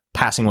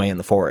passing away in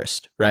the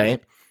forest, right?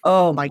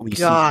 Oh my We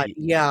God. see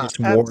Yeah. this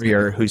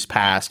warrior who's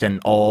passed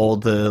and all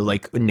the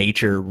like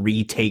nature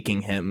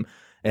retaking him.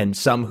 And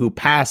some who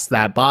pass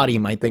that body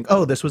might think,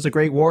 oh, this was a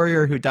great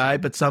warrior who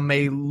died. But some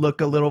may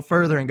look a little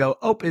further and go,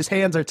 oh, his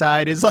hands are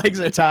tied, his legs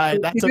are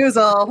tied. That's Here's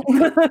all.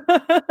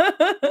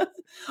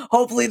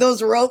 Hopefully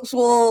those ropes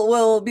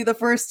will be the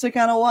first to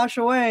kind of wash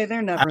away.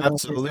 They're never the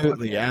first to wash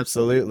absolutely, away.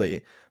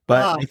 absolutely.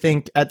 But Ah, I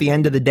think at the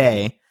end of the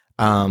day,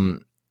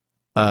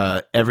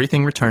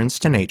 everything returns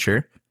to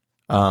nature.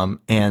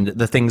 And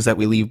the things that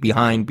we leave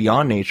behind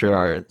beyond nature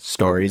are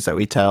stories that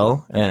we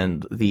tell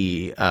and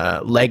the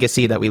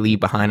legacy that we leave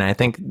behind. And I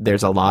think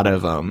there's a lot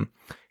of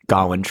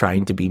Gawain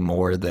trying to be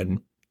more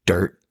than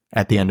dirt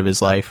at the end of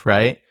his life,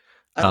 right?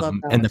 I love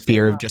And that. the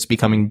fear of just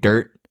becoming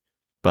dirt.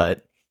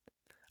 But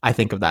I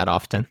think of that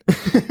often.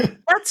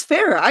 That's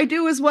fair. I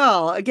do as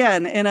well.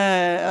 Again, in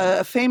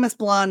a famous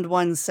blonde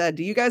once said,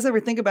 "Do you guys ever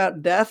think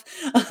about death?"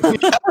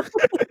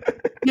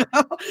 You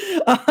know?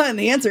 And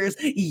the answer is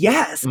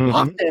yes, Mhm.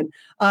 often.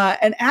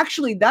 And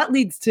actually, that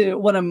leads to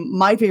one of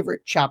my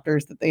favorite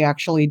chapters that they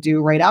actually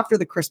do right after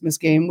the Christmas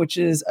game, which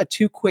is a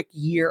too quick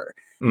year.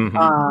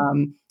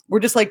 Mhm. We're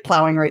just like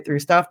plowing right through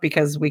stuff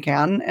because we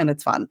can, and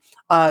it's fun.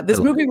 I This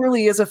love movie it.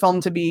 really is a film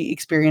to be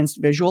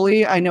experienced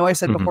visually. I know I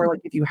said Mhm. before,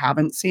 like if you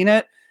haven't seen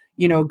it,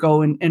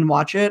 go and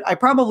watch it. I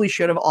probably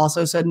should have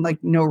also said, like,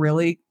 no,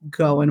 really,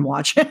 go and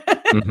watch it.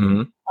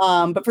 Mm-hmm.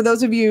 But for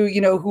those of you,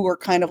 who are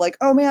kind of like,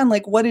 oh man,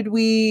 like, what are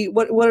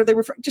they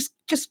referring?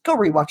 Just go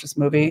rewatch this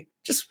movie.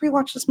 Just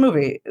rewatch this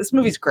movie. This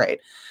movie's great.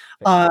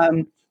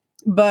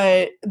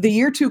 But The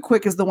Year Too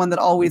Quick is the one that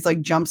always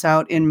like jumps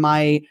out in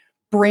my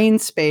brain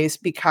space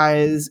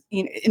because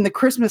in the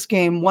Christmas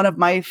Game, one of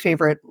my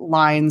favorite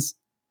lines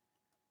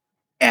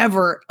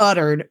ever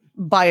uttered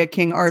by a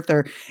King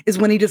Arthur is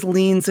when he just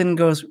leans in and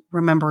goes,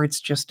 remember, it's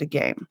just a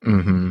game.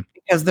 Mm-hmm.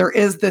 Because there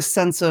is this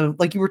sense of,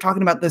 like you were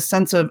talking about, this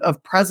sense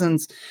of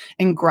presence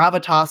and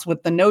gravitas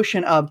with the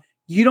notion of,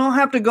 you don't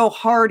have to go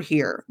hard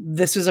here.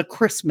 This is a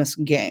Christmas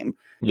game.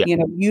 Yeah.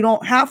 You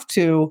don't have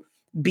to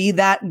be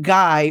that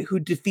guy who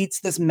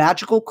defeats this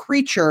magical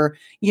creature.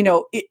 You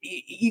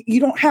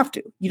don't have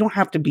to. You don't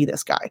have to be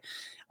this guy.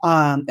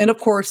 And of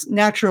course,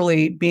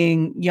 naturally,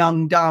 being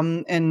young,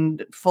 dumb,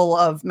 and full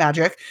of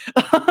magic,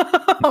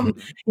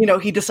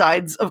 he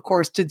decides, of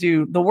course, to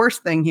do the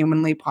worst thing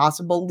humanly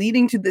possible,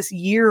 leading to this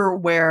year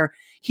where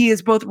he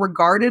is both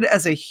regarded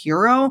as a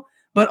hero,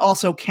 but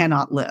also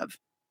cannot live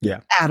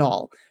at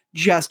all.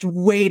 Just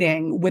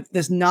waiting with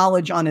this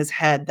knowledge on his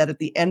head that at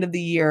the end of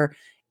the year,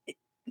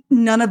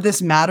 none of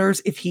this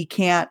matters if he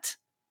can't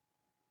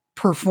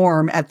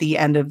perform at the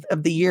end of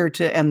the year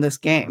to end this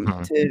game.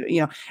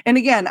 And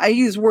again, I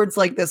use words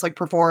like this, like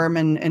perform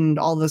and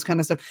all this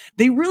kind of stuff.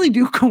 They really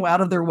do go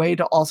out of their way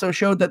to also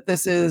show that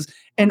this is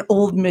an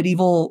old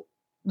medieval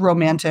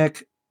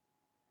romantic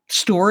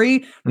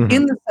story,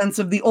 in the sense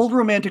of the old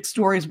romantic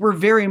stories were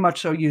very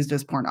much so used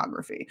as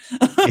pornography.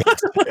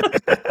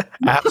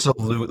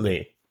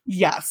 Absolutely.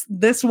 Yes,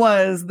 this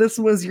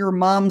was your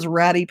mom's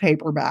ratty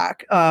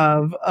paperback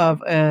of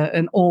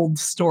an old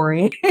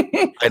story.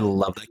 I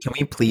love that. Can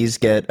we please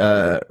get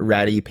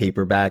ratty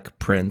paperback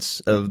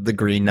prints of the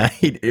Green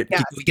Knight?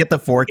 Can we get the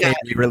 4K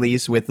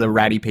re-release with the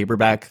ratty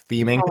paperback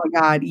theming? Oh my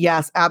God,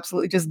 yes,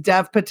 absolutely. Just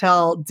Dev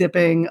Patel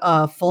dipping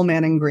full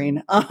man in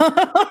green.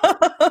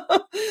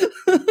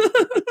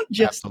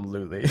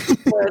 Absolutely.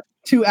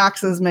 Two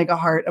axes make a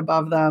heart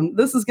above them.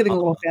 This is getting a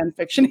little fan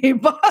fiction-y,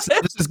 but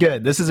this is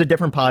good. This is a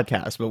different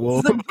podcast, but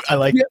I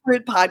like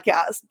different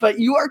podcast. But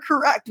you are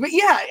correct. But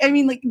yeah, I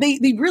mean, like they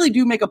really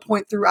do make a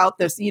point throughout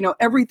this.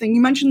 Everything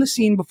you mentioned the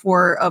scene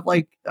before of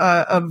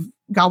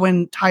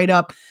Gawain tied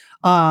up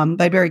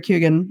by Barry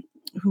Keoghan,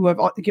 who have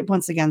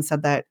once again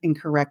said that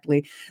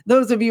incorrectly.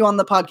 Those of you on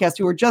the podcast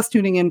who are just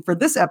tuning in for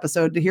this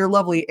episode to hear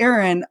lovely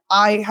Erin,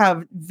 I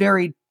have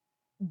very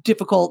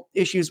difficult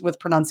issues with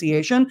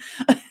pronunciation,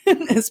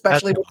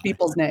 especially with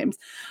people's names.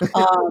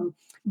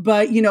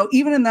 But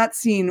even in that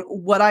scene,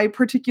 what I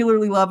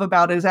particularly love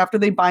about it is after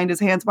they bind his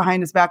hands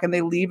behind his back and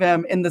they leave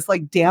him in this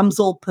like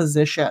damsel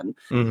position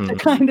to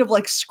kind of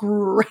like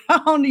screw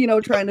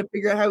around, trying to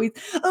figure out how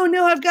oh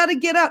no, I've got to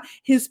get out.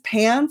 His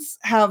pants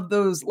have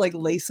those like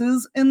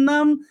laces in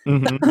them.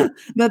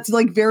 That's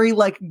like very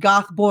like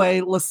goth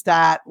boy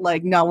Lestat.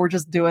 Like, no, we're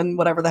just doing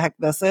whatever the heck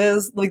this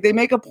is. Like they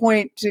make a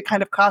point to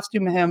kind of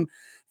costume him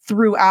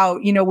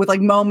throughout, with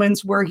like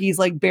moments where he's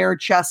like bare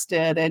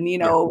chested and,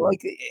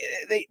 like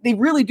they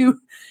really do,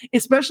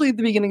 especially at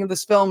the beginning of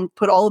this film,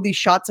 put all of these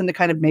shots in to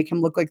kind of make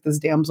him look like this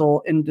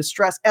damsel in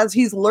distress as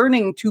he's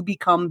learning to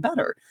become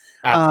better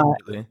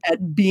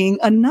at being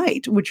a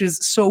knight, which is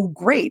so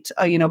great.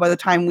 By the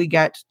time we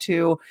get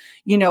to,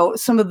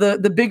 some of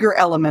the bigger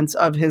elements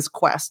of his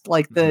quest,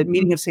 like the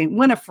meeting of Saint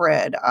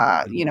Winifred,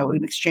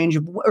 an exchange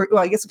of,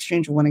 I guess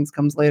exchange of winnings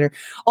comes later.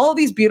 All of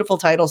these beautiful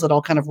titles that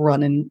all kind of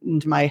run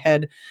into my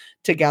head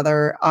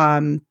together.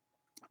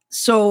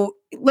 So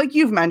like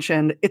you've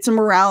mentioned, it's a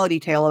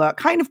morality tale about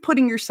kind of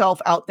putting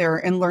yourself out there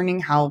and learning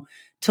how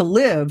to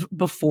live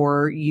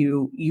before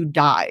you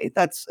die.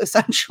 That's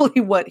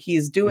essentially what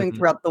he's doing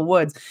throughout the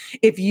woods.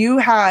 If you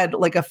had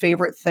like a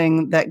favorite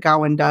thing that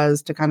Gawain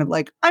does to kind of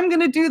like, I'm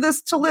going to do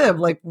this to live,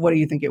 like, what do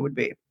you think it would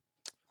be?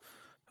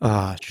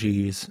 Ah,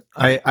 geez.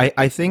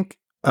 I think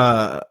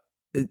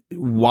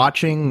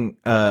watching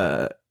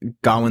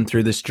Gawain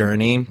through this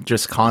journey,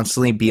 just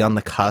constantly be on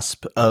the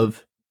cusp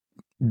of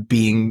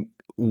being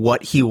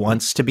what he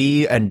wants to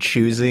be and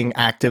choosing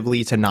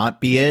actively to not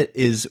be it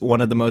is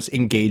one of the most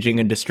engaging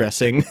and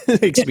distressing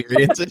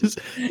experiences.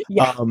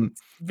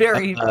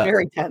 Very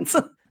tense.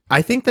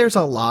 I think there's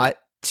a lot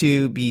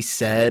to be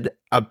said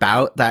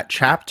about that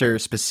chapter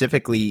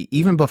specifically,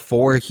 even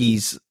before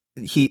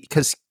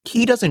because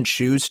he doesn't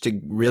choose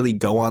to really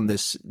go on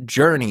this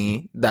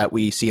journey that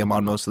we see him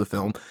on most of the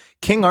film.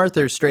 King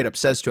Arthur straight up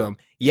says to him,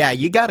 yeah,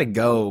 you gotta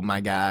go, my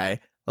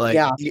guy. Like,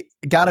 you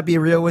gotta be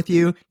real with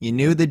you. You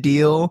knew the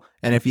deal,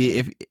 and if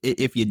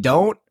you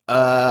don't,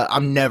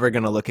 I'm never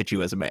gonna look at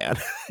you as a man.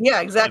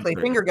 Yeah, exactly.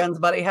 Finger guns,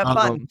 buddy. Have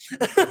fun.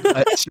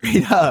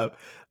 Straight up.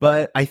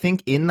 But I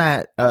think in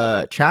that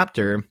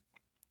chapter,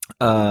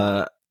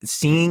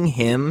 seeing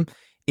him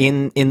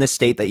in the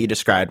state that you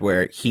described,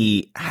 where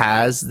he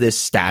has this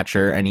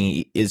stature and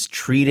he is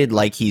treated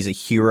like he's a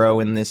hero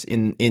in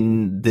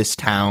this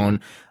town,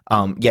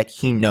 yet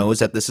he knows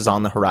that this is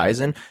on the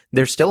horizon.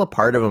 There's still a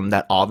part of him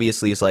that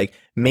obviously is like,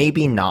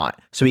 maybe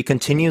not. So he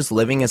continues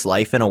living his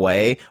life in a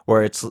way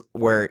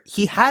where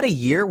he had a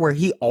year where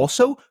he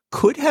also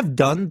could have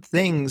done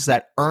things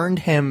that earned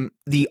him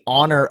the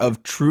honor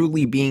of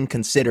truly being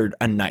considered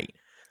a knight.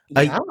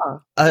 I,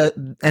 Yeah.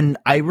 and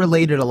I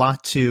related a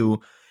lot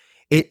to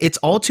it's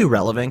all too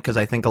relevant because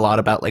I think a lot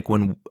about like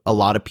when a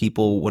lot of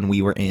people, when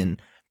we were in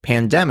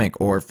pandemic,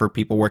 or for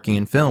people working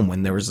in film,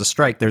 when there was a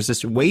strike, there's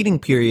this waiting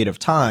period of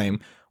time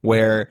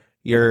where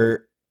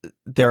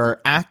there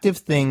are active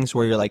things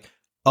where you're like,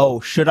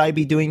 oh, should I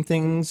be doing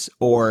things,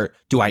 or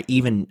do I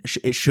even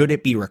should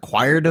it be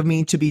required of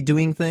me to be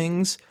doing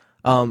things?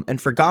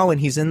 And for Gawain,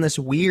 he's in this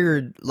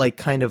weird like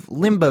kind of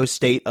limbo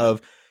state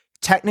of,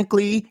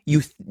 technically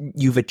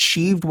you've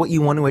achieved what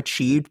you want to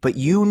achieve, but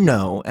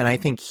and I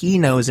think he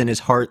knows in his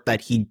heart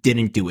that he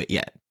didn't do it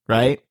yet,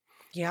 right?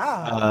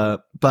 Yeah.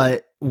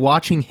 But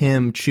watching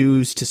him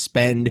choose to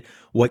spend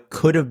what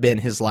could have been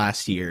his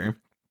last year,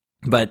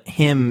 but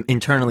him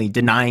internally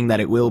denying that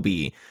it will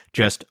be,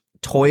 just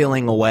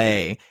toiling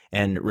away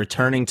and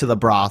returning to the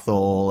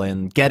brothel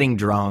and getting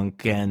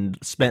drunk, and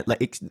spent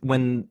like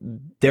when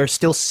they're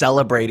still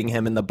celebrating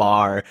him in the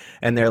bar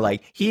and they're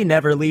like, he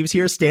never leaves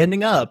here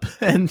standing up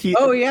and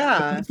Oh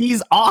yeah.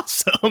 he's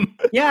awesome.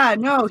 Yeah,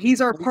 no,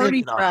 he's our We did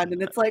party not friend. do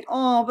And that. it's like,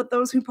 oh, but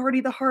those who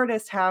party the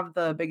hardest have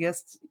the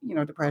biggest,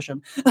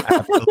 depression.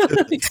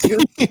 Absolutely. um,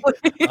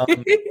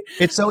 Seriously.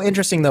 it's so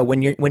interesting though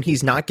when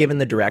he's not given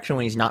the direction,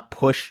 when he's not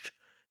pushed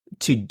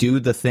to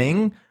do the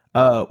thing,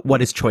 what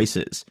his choice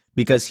is,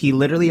 because he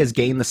literally has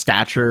gained the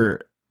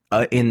stature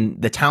in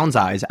the town's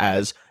eyes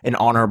as an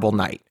honorable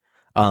knight.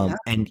 Yeah.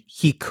 And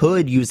he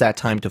could use that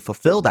time to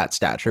fulfill that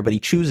stature, but he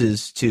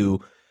chooses to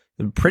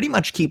pretty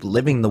much keep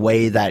living the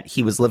way that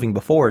he was living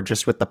before,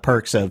 just with the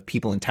perks of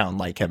people in town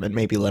like him and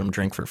maybe let him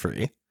drink for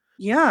free.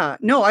 Yeah.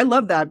 No, I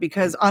love that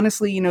because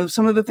honestly,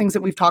 some of the things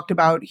that we've talked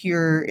about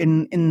here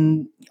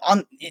in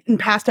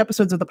past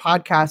episodes of the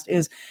podcast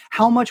is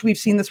how much we've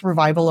seen this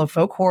revival of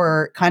folk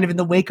horror kind of in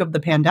the wake of the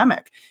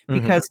pandemic, Mm-hmm.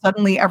 because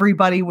suddenly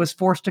everybody was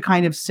forced to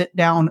kind of sit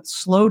down,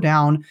 slow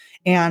down,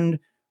 and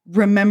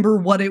remember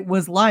what it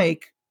was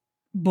like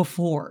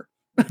before.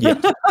 Yeah.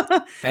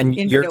 And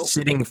And you're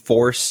sitting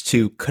forced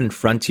to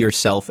confront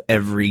yourself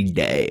every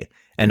day.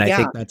 And I yeah.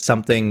 think that's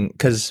something,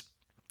 because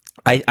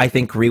I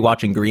think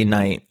rewatching Green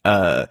Knight,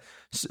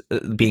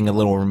 being a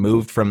little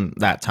removed from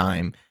that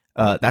time,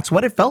 that's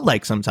what it felt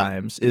like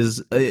sometimes,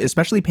 is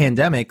especially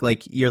pandemic.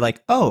 Like, you're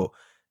like, oh,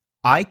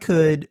 I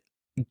could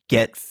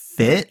get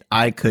fit,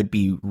 I could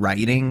be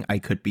writing, I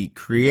could be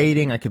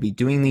creating, I could be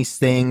doing these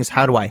things.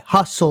 How do I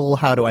hustle?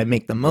 How do I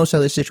make the most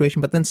of this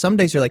situation? But then some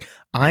days you're like,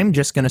 I'm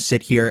just going to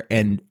sit here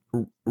and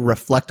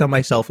reflect on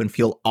myself and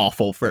feel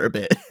awful for a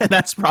bit. And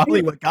that's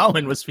probably what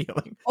Gawain was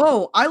feeling.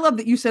 Oh, I love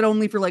that you said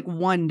only for like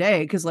one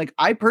day, because like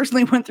I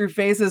personally went through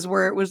phases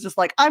where it was just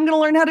like, I'm going to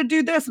learn how to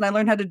do this. And I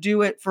learned how to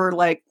do it for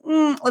like,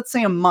 let's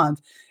say a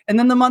month. And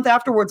then the month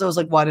afterwards, I was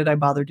like, why did I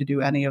bother to do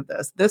any of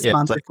this? This Yeah,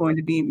 month it's is going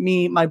to be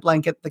me, my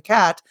blanket, the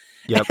cat,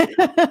 yep.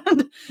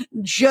 and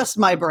just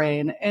my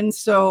brain. And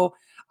so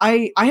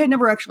I had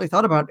never actually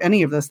thought about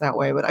any of this that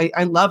way, but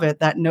I love it.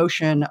 That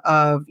notion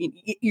of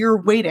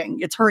you're waiting,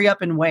 it's hurry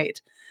up and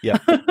wait.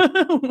 Yep.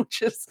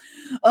 Which is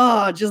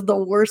just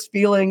the worst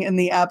feeling in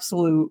the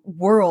absolute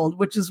world,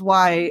 which is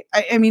why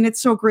I mean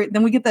it's so great.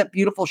 Then we get that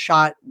beautiful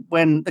shot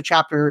when the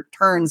chapter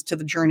turns to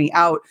the journey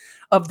out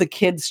of the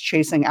kids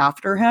chasing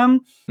after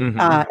him, Mm-hmm.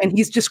 and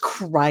he's just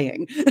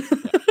crying.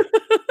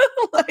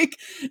 Like,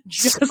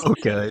 just So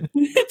good.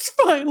 it's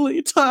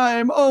finally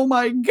time. Oh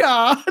my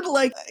god.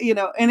 Like,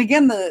 and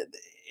again,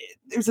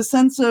 there's a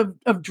sense of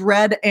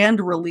dread and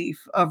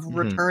relief of Mm-hmm.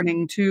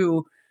 returning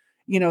to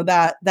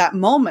that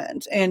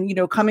moment,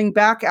 and coming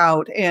back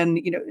out. And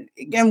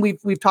again,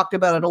 we've talked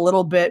about it a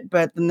little bit,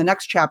 but in the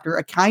next chapter,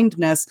 A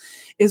Kindness,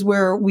 is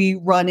where we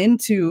run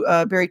into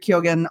Barry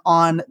Keoghan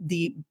on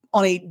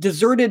a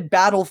deserted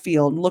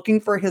battlefield looking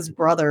for his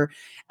brother,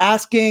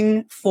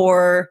 asking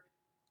for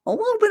a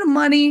little bit of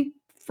money,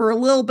 for a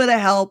little bit of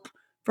help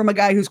from a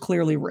guy who's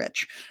clearly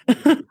rich.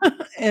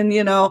 And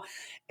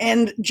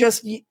and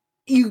just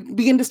you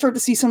begin to start to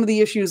see some of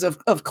the issues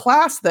of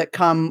class that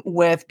come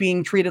with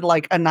being treated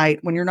like a knight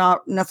when you're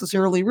not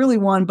necessarily really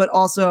one. But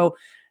also,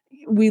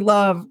 we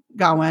love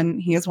Gawain.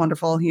 He is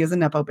wonderful. He is a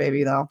Nepo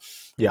baby, though.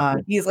 Yeah.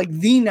 He is like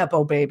the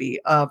Nepo baby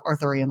of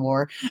Arthurian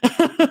lore.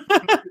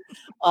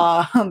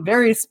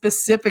 Very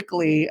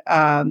specifically,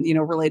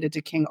 related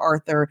to King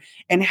Arthur,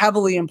 and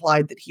heavily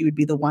implied that he would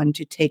be the one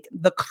to take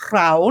the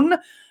crown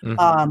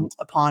Mm-hmm.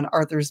 upon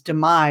Arthur's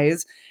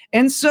demise.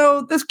 And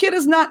so this kid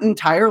is not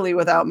entirely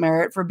without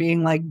merit for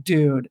being like,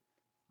 dude,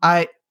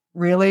 I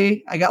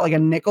got like a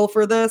nickel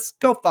for this.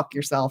 Go fuck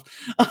yourself.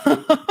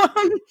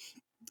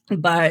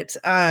 But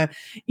and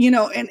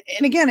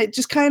again, it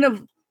just kind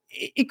of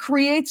it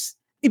creates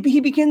he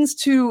begins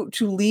to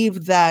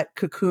leave that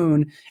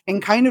cocoon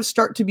and kind of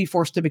start to be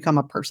forced to become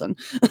a person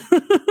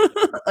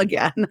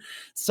again.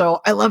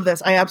 So I love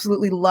this. I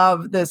absolutely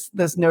love this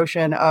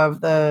notion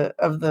of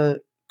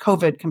the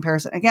COVID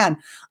comparison. Again,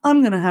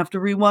 I'm going to have to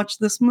rewatch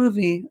this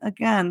movie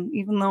again,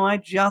 even though I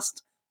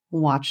just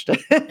watched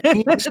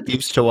Any it.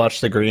 excuse to watch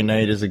The Green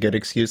Knight is a good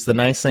excuse. The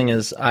nice thing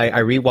is I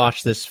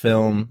rewatched this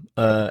film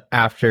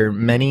after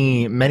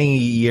many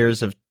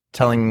years of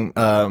telling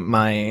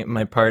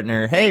my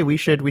partner, hey, we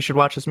should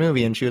watch this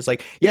movie, and she was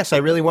like, yes, I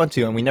really want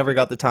to, and we never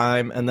got the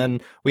time. And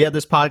then we had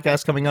this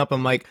podcast coming up.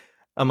 I'm like,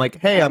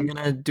 hey, I'm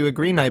gonna do a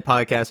Green Knight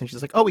podcast, and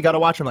she's like, oh, we gotta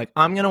watch it. I'm like,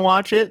 I'm gonna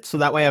watch it, so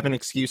that way I have an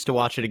excuse to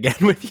watch it again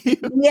with you.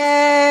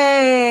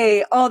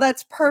 Yay! Oh,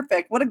 that's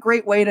perfect. What a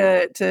great way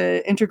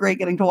to integrate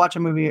getting to watch a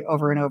movie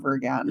over and over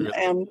again. Really.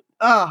 And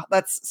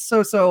that's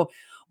so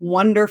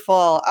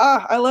wonderful.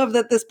 I love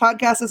that this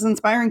podcast is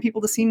inspiring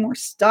people to see more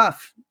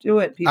stuff. Do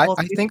it, people.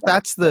 I See think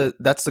stuff.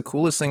 that's the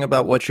coolest thing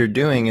about what you're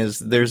doing is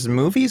there's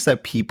movies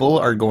that people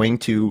are going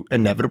to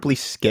inevitably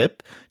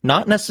skip,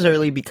 not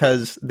necessarily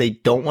because they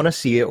don't want to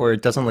see it or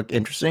it doesn't look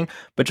interesting,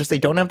 but just they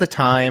don't have the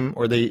time,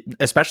 or they,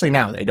 especially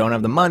now, they don't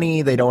have the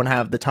money, they don't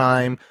have the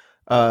time.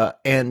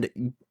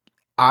 And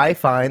I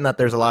find that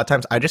there's a lot of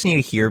times I just need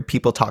to hear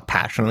people talk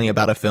passionately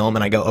about a film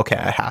and I go, okay,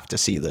 I have to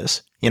see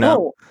this, you know?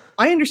 Oh,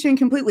 I understand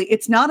completely.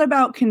 It's not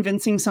about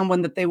convincing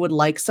someone that they would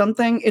like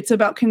something. It's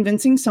about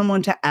convincing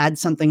someone to add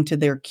something to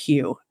their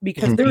queue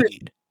because there is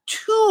Indeed.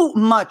 too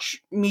much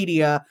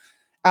media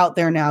out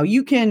there now.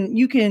 You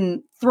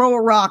can throw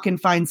a rock and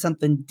find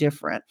something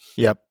different.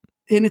 Yep.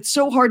 And it's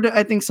so hard to,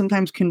 I think,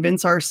 sometimes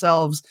convince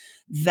ourselves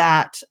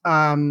that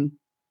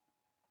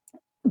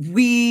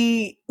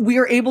we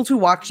are able to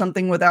watch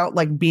something without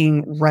like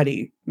being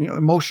ready,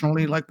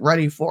 emotionally like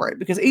ready for it,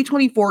 because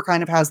A24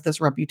 kind of has this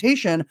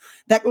reputation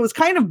that was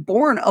kind of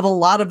born of a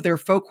lot of their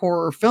folk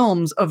horror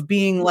films of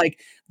being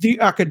like the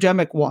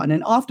academic one.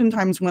 And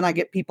oftentimes when I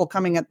get people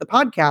coming at the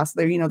podcast,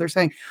 they're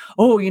saying,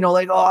 oh,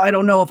 I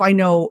don't know if I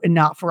know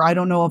enough, or I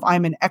don't know if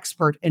I'm an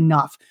expert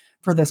enough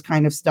for this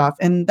kind of stuff.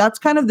 And that's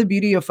kind of the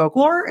beauty of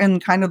folklore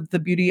and kind of the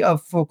beauty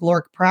of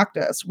folkloric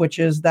practice, which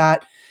is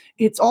that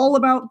it's all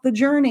about the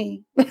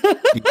journey.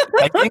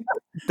 I think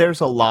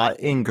there's a lot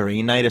in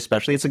Green Knight,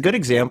 especially. It's a good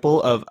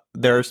example of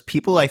there's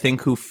people I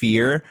think who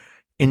fear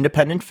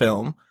independent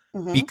film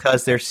Mhm.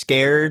 because they're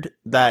scared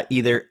that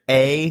either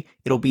A,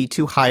 it'll be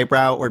too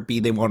highbrow, or B,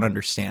 they won't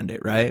understand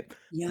it, right?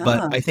 But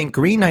Yeah. I think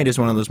Green Knight is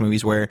one of those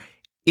movies where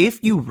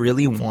if you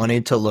really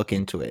wanted to look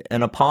into it,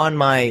 and upon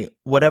my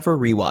whatever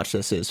rewatch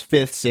this is,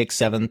 fifth, sixth,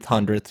 seventh,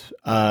 hundredth,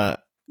 Yay.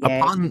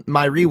 upon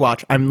my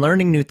rewatch, I'm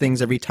learning new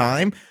things every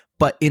time.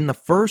 But in the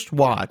first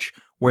watch,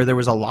 where there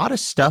was a lot of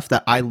stuff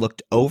that I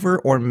looked over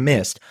or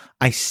missed,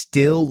 I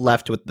still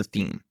left with the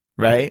theme,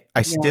 right? I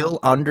Yeah. still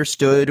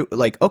understood,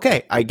 like,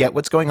 okay, I get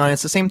what's going on.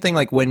 It's the same thing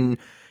like when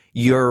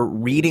you're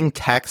reading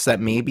texts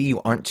that maybe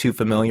you aren't too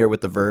familiar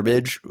with the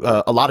verbiage,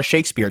 a lot of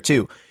Shakespeare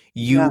too.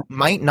 Yeah. You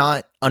might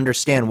not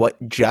understand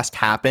what just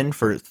happened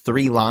for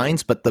 3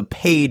 lines, but the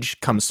page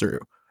comes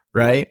through,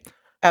 right?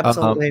 Um,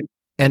 Absolutely.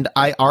 and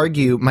I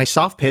argue my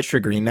soft pitch for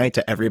Green Knight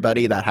to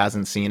everybody that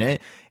hasn't seen it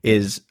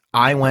is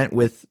I went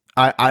with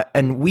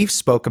and we've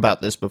spoke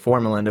about this before,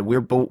 Melinda.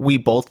 We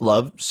both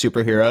love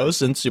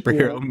superheroes and Yeah.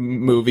 superhero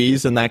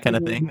movies and that kind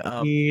of thing.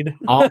 Indeed.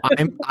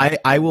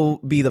 I will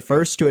be the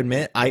first to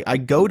admit I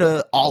go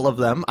to all of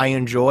them. I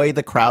enjoy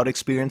the crowd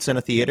experience in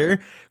a theater.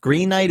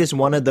 Green Knight is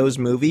one of those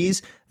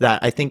movies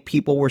that I think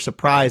people were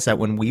surprised that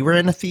when we were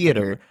in a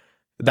theater,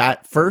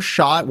 that first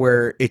shot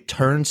where it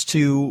turns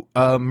to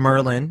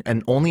Merlin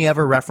and only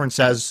ever referenced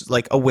as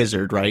like a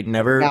wizard, right?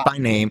 Never Yeah. by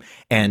name,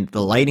 and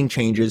the lighting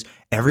changes.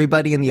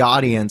 Everybody in the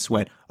audience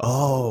went,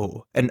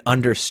 oh, and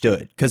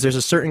understood. Because there's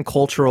a certain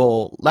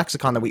cultural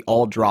lexicon that we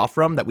all draw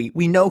from that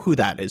we know who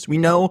that is. We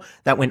know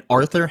that when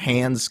Arthur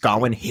hands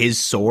Gawain his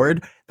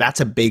sword,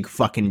 that's a big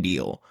fucking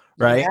deal,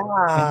 right?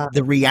 Yeah. And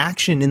the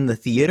reaction in the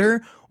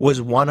theater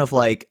was one of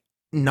like,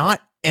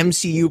 not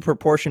MCU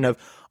proportion of,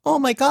 oh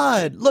my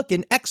God, look,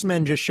 an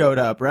X-Men just showed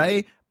up,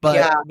 right? But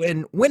Yeah.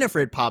 when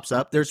Winifred pops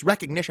up, there's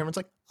recognition. Everyone's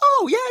like,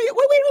 oh, yeah, yeah,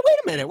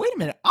 wait a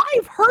minute.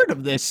 I've heard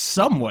of this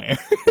somewhere.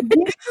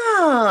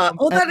 Yeah.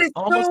 Oh, And that is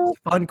almost so.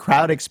 this fun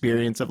crowd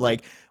experience of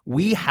like,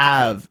 we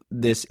have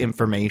this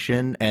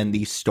information and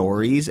these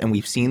stories, and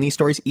we've seen these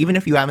stories. Even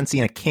if you haven't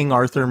seen a King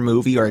Arthur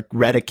movie or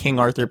read a King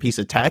Arthur piece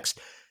of text,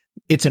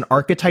 it's an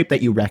archetype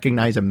that you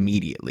recognize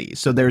immediately.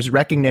 So there's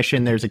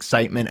recognition, there's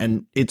excitement,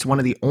 and it's one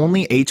of the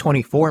only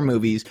A24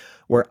 movies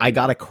where I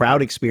got a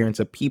crowd experience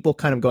of people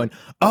kind of going,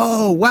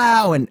 "Oh,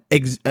 wow," and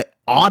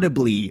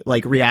audibly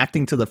like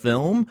reacting to the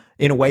film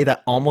in a way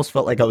that almost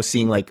felt like I was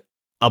seeing like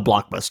a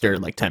blockbuster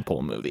like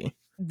tentpole movie.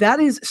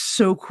 That is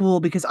so cool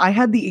because I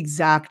had the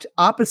exact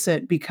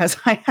opposite because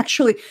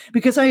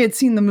because I had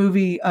seen the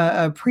movie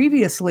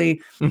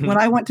previously. When Mhm.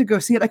 I went to go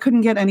see it, I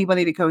couldn't get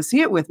anybody to go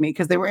see it with me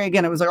because they were,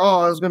 again, it was like,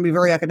 oh, it was going to be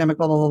very academic,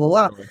 blah, blah, blah,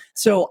 blah, blah. Sure.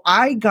 So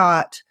I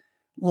got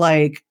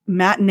like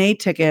matinee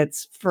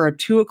tickets for a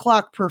 2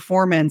 o'clock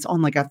performance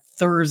on like a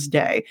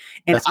Thursday.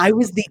 And That's I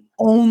was the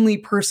only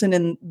person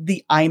in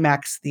the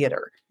IMAX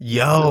theater.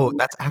 Yo,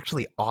 that's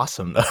actually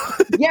awesome though.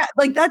 Yeah,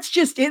 like that's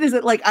just it. Is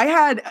it like I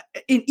had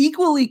an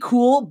equally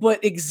cool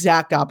but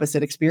exact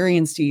opposite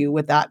experience to you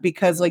with that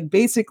because like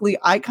basically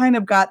I kind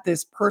of got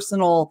this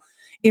personal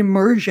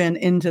immersion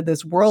into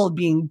this world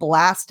being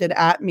blasted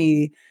at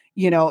me,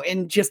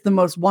 in just the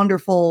most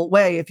wonderful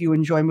way if you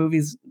enjoy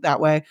movies that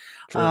way.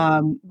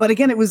 True. But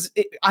again,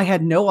 I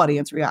had no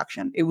audience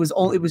reaction. It was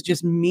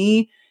just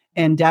me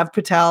and Dev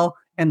Patel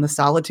and the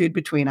solitude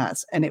between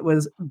us, and it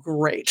was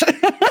great.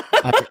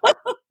 I,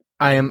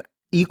 I am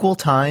equal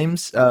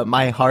times.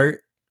 My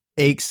heart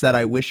aches that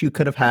I wish you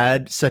could have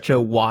had such a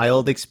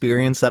wild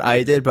experience that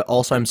I did, but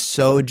also I'm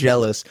so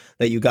jealous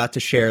that you got to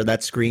share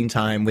that screen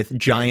time with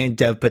giant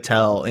Dev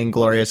Patel in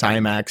glorious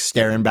IMAX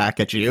staring back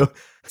at you.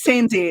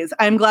 Samesies.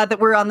 I'm glad that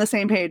we're on the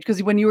same page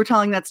because when you were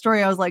telling that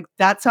story, I was like,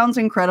 that sounds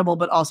incredible,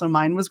 but also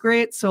mine was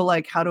great. So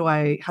like, how do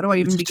I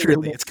even It's begin to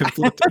truly, it's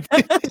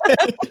conflicting.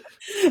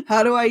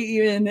 how do I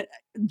even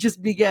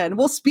just begin?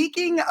 Well,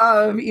 speaking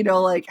of,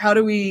 like how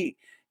do we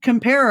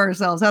compare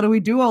ourselves? How do we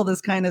do all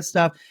this kind of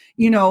stuff?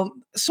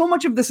 So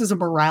much of this is a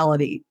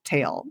morality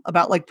tale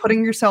about like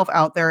putting yourself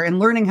out there and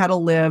learning how to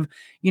live,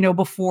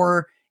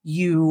 before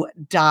you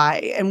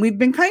die. And we've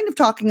been kind of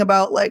talking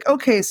about like,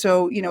 okay,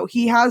 so,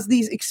 he has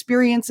these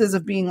experiences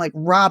of being like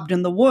robbed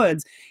in the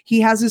woods.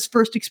 He has his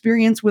first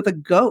experience with a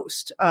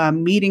ghost,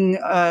 meeting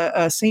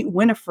Saint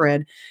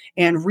Winifred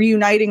and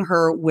reuniting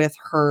her with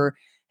her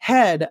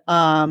head.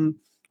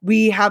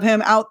 We have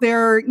him out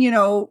there,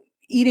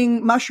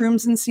 eating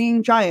mushrooms and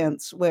seeing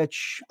giants,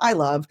 which I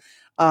love.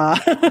 Uh,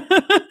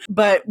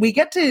 but we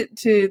get to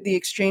the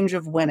exchange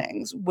of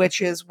winnings,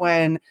 which is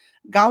when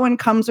Gawain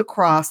comes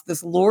across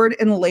this lord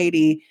and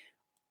lady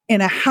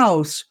in a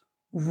house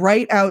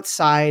right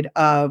outside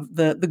of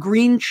the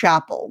Green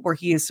Chapel, where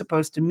he is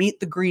supposed to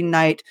meet the Green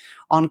Knight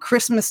on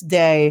Christmas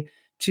Day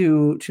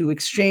to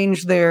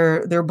exchange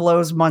their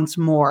blows once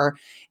more.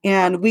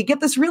 And we get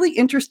this really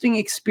interesting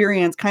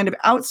experience kind of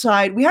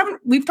outside.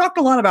 We've talked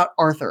a lot about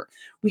Arthur.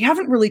 We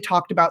haven't really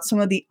talked about some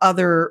of the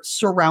other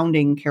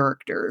surrounding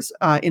characters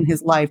in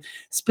his life,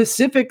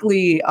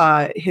 specifically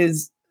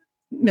his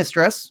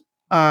mistress,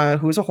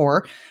 who is a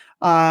whore,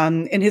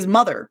 and his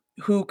mother,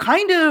 who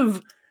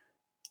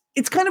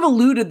it's kind of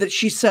alluded that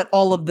she set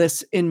all of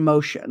this in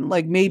motion.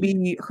 Like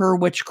maybe her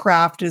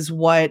witchcraft is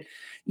what,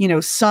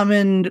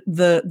 summoned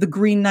the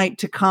Green Knight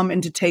to come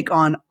and to take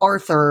on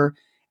Arthur,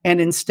 and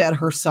instead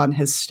her son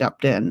has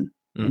stepped in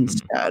Mhm.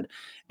 instead.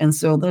 And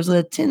so there's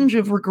a tinge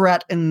of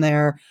regret in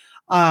there.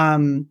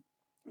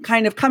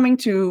 Kind of coming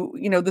to,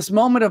 this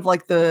moment of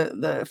like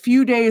the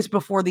few days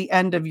before the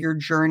end of your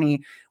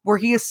journey, where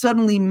he is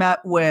suddenly met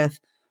with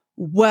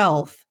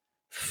wealth,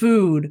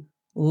 food,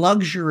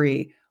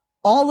 luxury,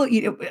 all of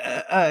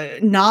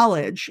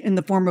knowledge in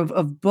the form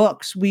of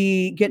books.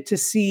 We get to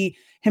see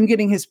him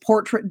getting his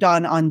portrait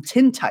done on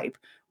tintype,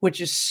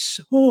 which is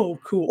so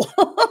cool.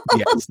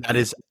 Yes, that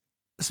is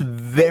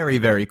very,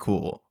 very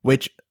cool.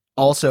 Which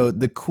also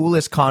the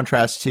coolest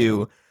contrast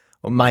to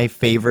my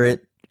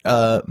favorite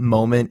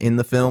moment in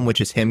the film, which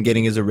is him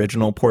getting his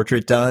original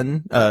portrait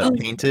done,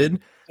 painted.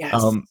 Yes.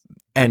 Um,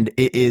 and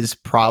it is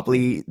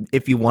probably,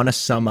 if you want to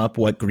sum up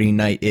what Green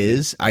Knight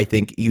is, I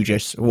think you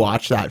just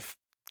watch that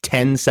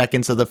 10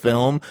 seconds of the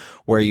film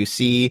where you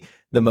see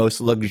the most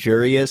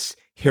luxurious,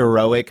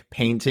 heroic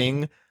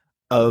painting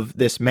of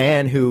this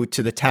man who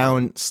to the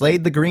town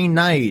slayed the Green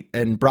Knight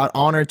and brought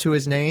honor to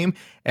his name.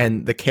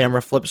 And the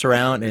camera flips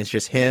around and it's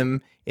just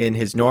him in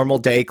his normal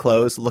day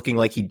clothes, looking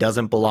like he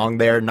doesn't belong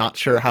there, not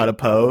sure how to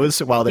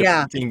pose while they're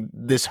Yeah. painting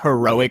this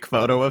heroic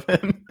photo of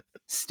him.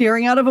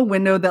 Staring out of a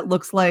window that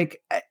looks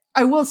like,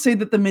 I will say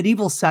that the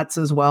medieval sets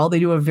as well, they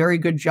do a very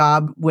good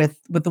job with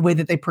the way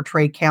that they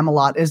portray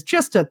Camelot as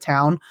just a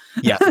town.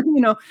 Yes.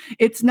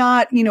 It's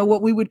not,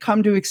 what we would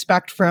come to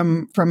expect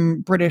from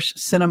British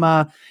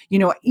cinema,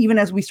 even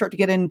as we start to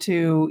get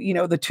into,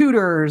 the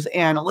Tudors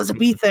and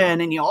Elizabethan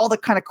and, all the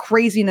kind of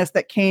craziness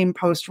that came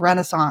post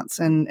Renaissance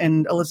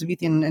and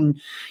Elizabethan. And,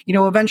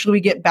 eventually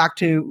we get back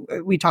to,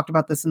 we talked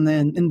about this in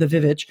the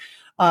Vivitch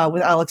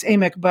with Alex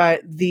Amick,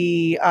 but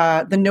the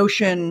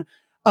notion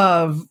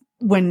of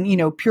when,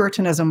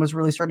 Puritanism was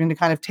really starting to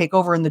kind of take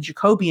over in the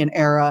Jacobean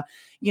era,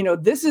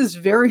 this is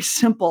very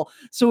simple.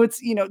 So it's,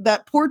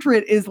 that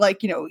portrait is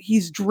like,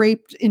 he's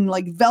draped in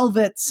like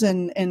velvets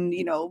and,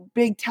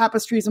 big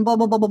tapestries and blah,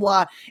 blah, blah, blah,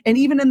 blah. And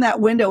even in that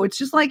window, it's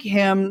just like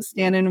him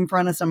standing in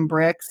front of some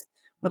bricks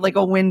with like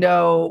a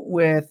window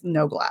with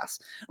no glass.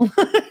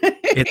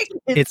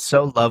 It's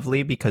so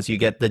lovely because you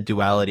get the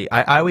duality.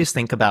 I always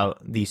think about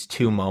these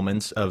two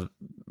moments of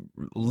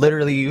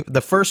literally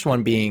the first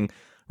one being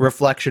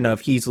reflection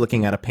of he's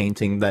looking at a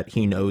painting that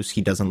he knows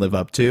he doesn't live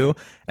up to,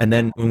 and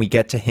then when we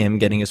get to him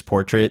getting his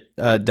portrait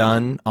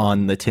done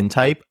on the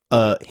tintype,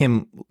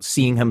 him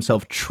seeing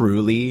himself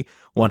truly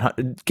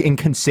 100 in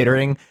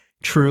considering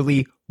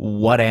truly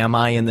what am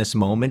I in this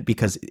moment,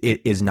 because it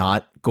is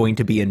not going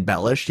to be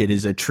embellished, it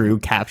is a true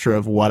capture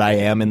of what I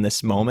am in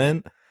this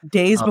moment.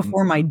 Days um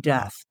before my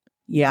death.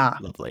 Yeah.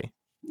 Lovely.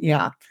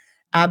 Yeah.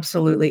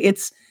 Absolutely.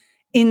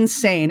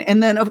 insane.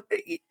 And then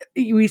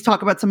we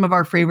talk about some of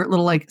our favorite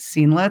little like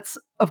scenelets.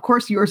 Of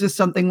course, yours is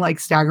something like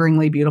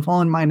staggeringly beautiful,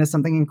 and mine is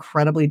something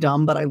incredibly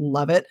dumb, but I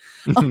love it.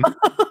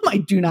 I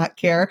do not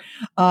care.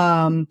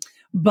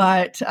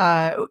 But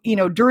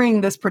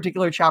during this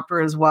particular chapter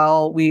as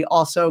well, we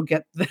also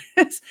get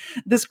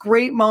this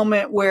great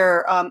moment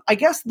where I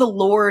guess the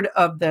Lord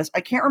of this,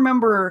 I can't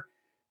remember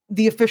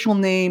the official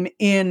name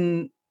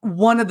in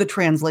one of the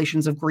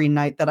translations of Green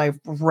Knight that I've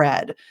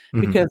read,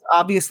 because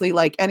obviously,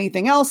 like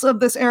anything else of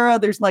this era,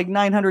 there's like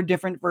 900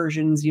 different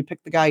versions. You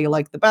pick the guy you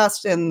like the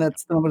best, and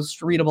that's the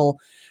most readable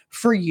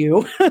for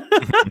you.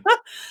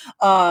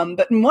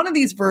 But in one of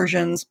these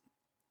versions,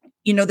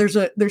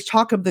 there's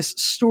talk of this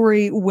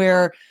story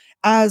where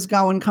as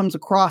Gawain comes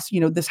across,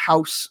 this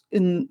house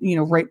in,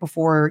 right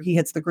before he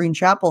hits the Green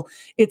Chapel,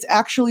 it's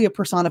actually a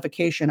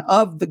personification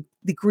of the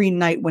Green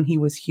Knight when he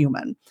was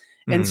human.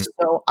 And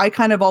so I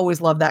kind of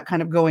always love that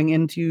kind of going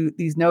into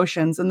these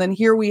notions. And then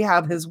here we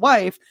have his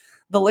wife,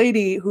 the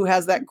lady who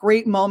has that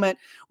great moment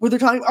where they're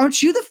talking,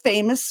 aren't you the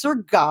famous Sir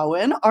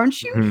Gawain?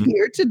 Aren't you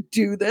here to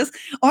do this?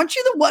 Aren't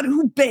you the one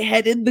who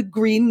beheaded the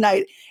Green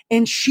Knight?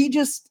 And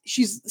she's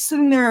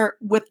sitting there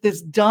with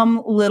this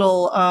dumb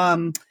little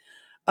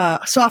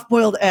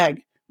soft-boiled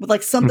egg with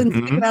like something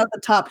sticking out at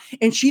the top.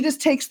 And she just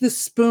takes this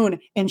spoon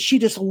and she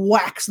just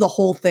whacks the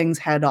whole thing's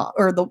head off,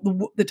 or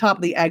the top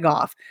of the egg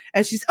off.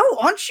 And she's, oh,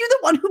 aren't you the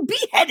one who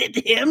beheaded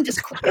him? Just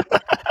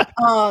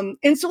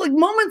and so like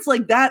moments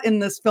like that in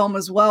this film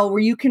as well,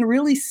 where you can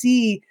really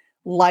see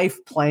life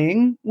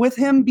playing with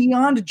him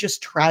beyond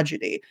just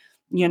tragedy.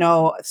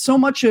 So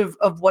much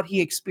of what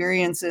he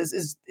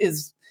experiences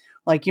is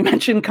like you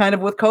mentioned kind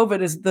of with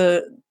COVID, is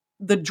the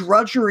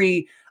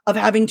drudgery of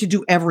having to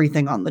do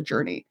everything on the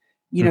journey.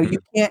 You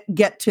can't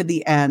get to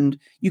the end.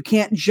 You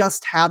can't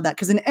just have that.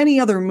 Because in any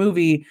other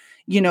movie,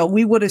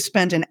 we would have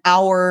spent an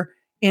hour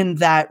in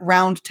that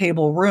round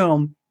table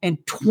room and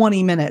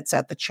 20 minutes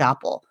at the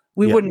chapel.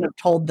 We wouldn't have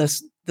told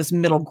this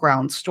middle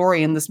ground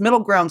story. And this middle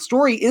ground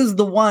story is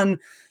the one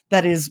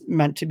that is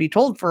meant to be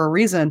told for a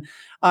reason.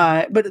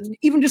 But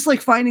even just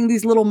like finding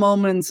these little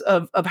moments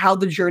of how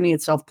the journey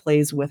itself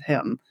plays with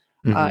him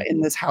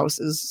in this house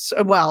is,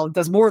 well, it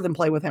does more than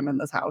play with him in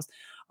this house.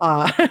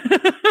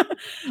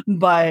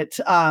 But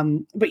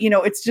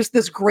it's just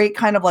this great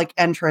kind of like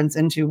entrance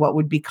into what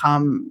would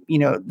become,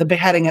 the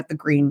beheading at the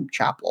Green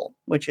Chapel,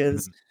 which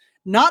is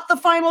not the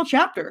final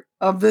chapter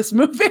of this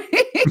movie,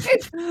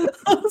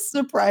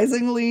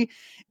 surprisingly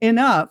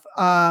enough.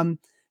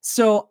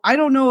 So I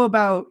don't know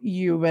about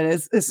you, but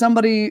as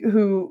somebody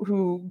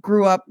who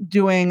grew up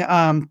doing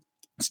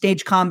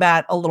stage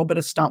combat, a little bit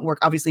of stunt work,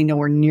 obviously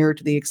nowhere near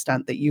to the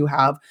extent that you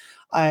have,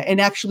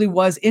 and actually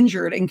was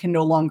injured and can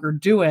no longer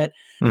do it.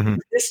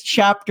 This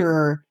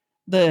chapter,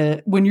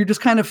 when you're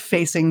just kind of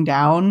facing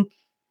down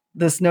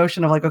this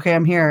notion of like, okay,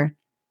 I'm here.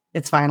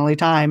 It's finally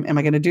time. Am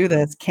I going to do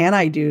this? Can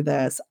I do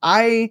this?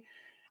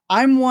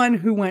 I'm one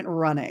who went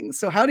running.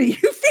 So how do you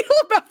feel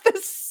about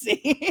this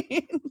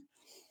scene?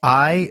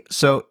 I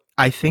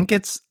think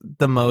it's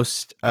the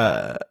most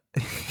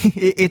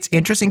it's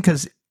interesting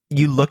because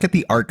you look at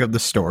the arc of the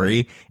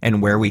story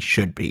and where we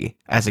should be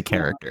as a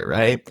character,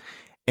 right?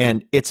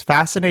 And it's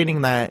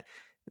fascinating that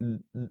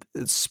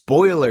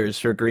spoilers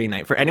for Green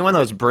Knight, for anyone that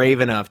was brave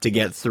enough to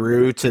get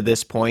through to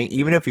this point,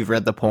 even if you've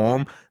read the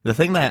poem, the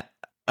thing that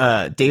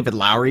David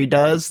Lowery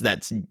does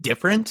that's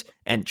different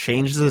and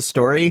changes the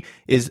story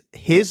is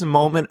his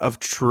moment of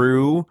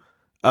true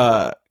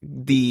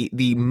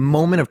the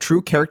moment of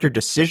true character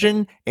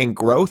decision and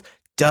growth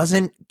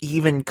doesn't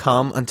even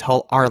come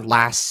until our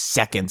last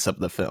seconds of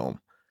the film.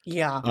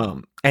 Yeah.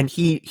 And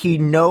he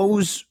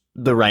knows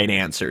the right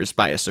answers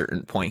by a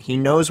certain point. He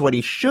knows what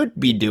he should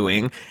be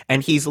doing,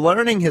 and he's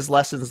learning his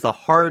lessons the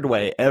hard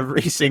way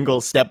every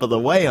single step of the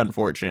way,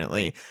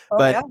 unfortunately.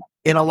 But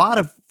in a lot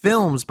of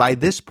films, by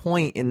this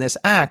point in this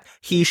act,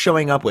 he's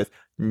showing up with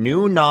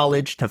new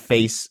knowledge to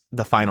face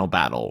the final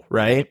battle,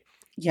 right?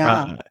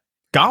 Yeah.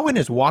 Gawain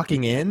is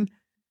walking in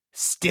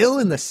still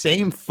in the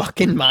same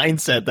fucking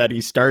mindset that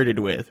he started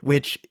with,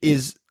 which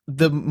is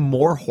the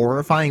more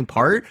horrifying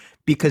part,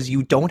 because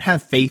you don't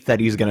have faith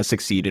that he's going to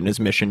succeed in his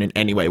mission in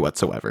any way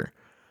whatsoever.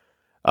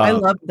 I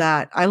love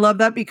that. I love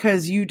that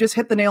because you just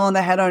hit the nail on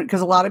the head on,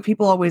 because a lot of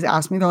people always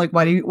ask me, they're like,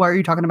 why are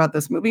you talking about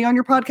this movie on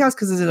your podcast?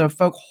 Because is it a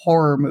folk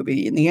horror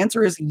movie? And the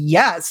answer is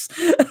yes.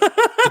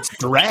 It's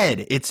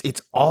dread. It's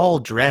all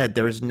dread.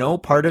 There's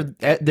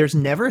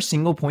never a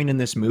single point in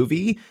this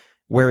movie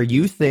where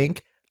you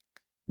think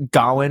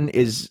Gawain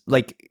is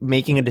like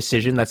making a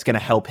decision that's going to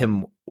help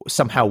him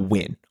somehow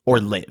win or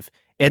live.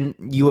 And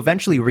you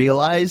eventually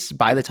realize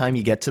by the time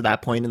you get to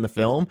that point in the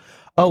film,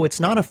 oh, it's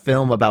not a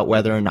film about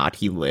whether or not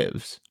he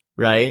lives,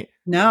 right?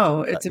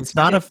 No, it's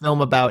not a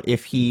film about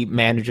if he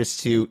manages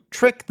to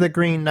trick the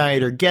Green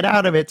Knight or get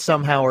out of it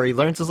somehow, or he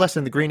learns his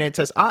lesson. The Green Knight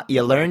says,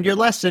 you learned your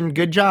lesson.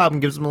 Good job.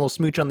 And gives him a little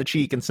smooch on the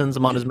cheek and sends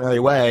him on his merry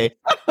way.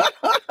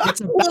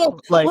 It's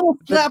about, little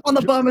slap on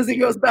the bum as he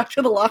goes back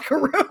to the locker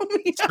room.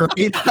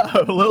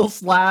 A little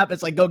slap.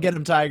 It's like, go get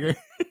him, Tiger.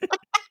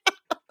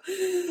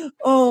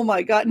 Oh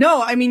my God.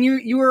 No, I mean,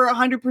 you were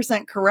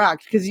 100%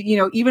 correct. Because,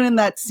 even in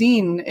that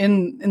scene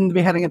in the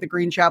beheading at the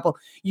Green Chapel,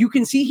 you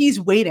can see he's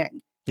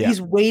waiting. Yeah.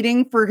 He's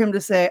waiting for him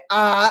to say,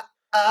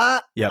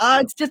 Yep.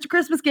 it's just a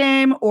Christmas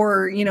game,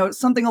 or,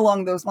 something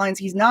along those lines.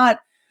 He's not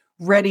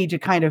ready to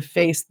kind of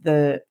face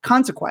the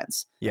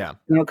consequence. Yeah.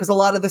 Because a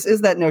lot of this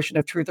is that notion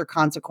of truth or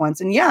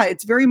consequence. And yeah,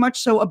 it's very much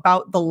so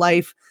about the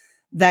life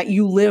that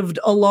you lived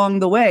along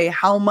the way.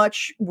 How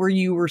much were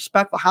you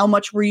respectful? How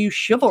much were you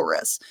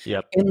chivalrous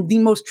Yep. in the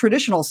most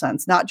traditional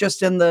sense, not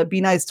just in the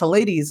be nice to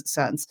ladies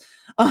sense?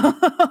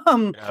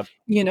 Yep.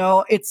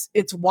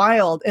 It's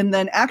wild. And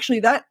then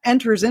actually that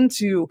enters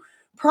into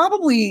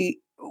probably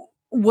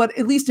what,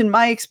 at least in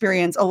my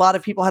experience, a lot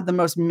of people had the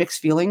most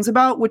mixed feelings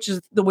about, which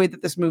is the way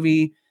that this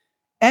movie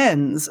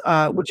ends,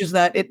 which is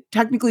that it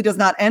technically does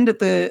not end at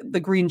the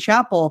Green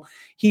Chapel.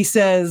 He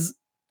says,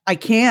 I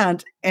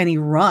can't, and he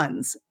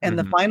runs. And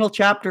the final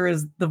chapter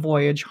is the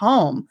voyage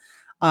home.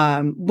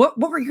 What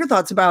were your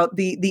thoughts about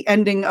the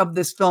ending of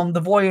this film, the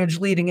voyage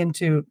leading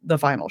into the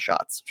final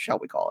shots, shall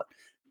we call it?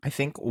 I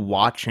think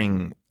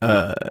watching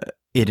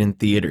it in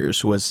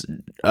theaters was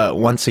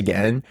once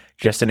again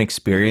just an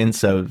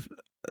experience of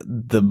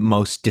the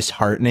most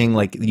disheartening.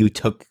 Like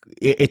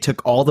it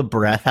took all the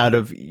breath out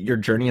of your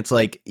journey. It's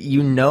like,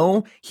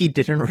 he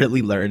didn't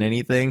really learn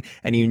anything,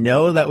 and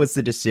that was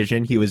the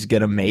decision he was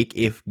gonna make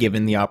if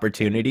given the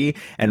opportunity.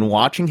 And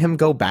watching him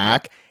go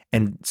back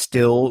and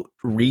still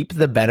reap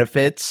the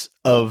benefits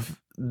of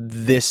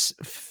this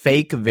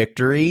fake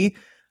victory,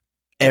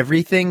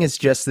 everything is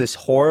just this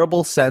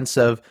horrible sense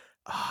of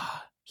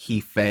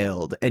he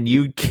failed, and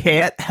you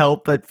can't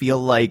help but feel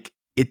like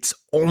it's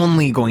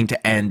only going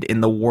to end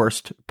in the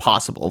worst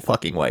possible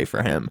fucking way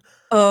for him.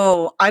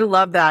 Oh, I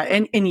love that.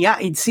 And yeah,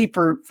 you'd see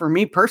for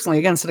me personally,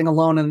 again, sitting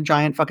alone in a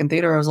giant fucking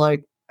theater, I was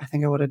like, I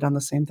think I would have done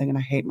the same thing, and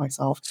I hate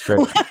myself.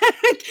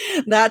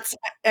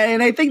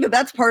 And I think that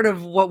that's part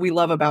of what we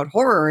love about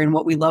horror and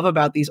what we love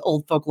about these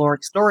old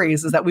folkloric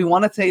stories, is that we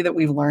want to say that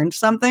we've learned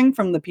something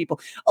from the people.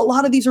 A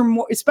lot of these are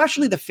more,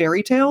 especially the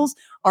fairy tales,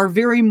 are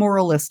very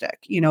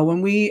moralistic.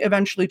 When we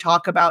eventually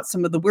talk about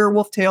some of the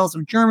werewolf tales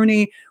of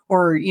Germany,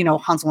 or,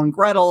 Hansel and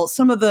Gretel,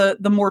 some of the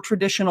more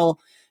traditional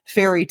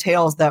fairy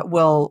tales that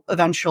will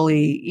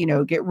eventually,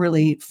 get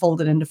really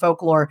folded into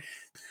folklore.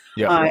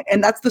 Yeah.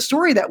 And that's the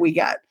story that we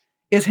get,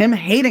 is him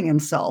hating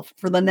himself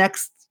for the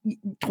next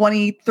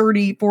 20,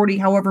 30, 40,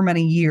 however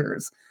many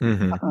years,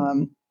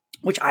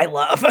 which I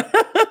love.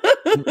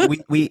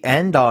 we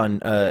end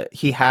on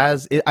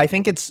I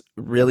think it's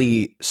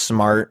really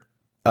smart,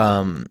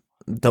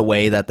 the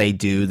way that they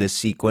do this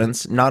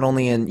sequence. Not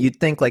only you'd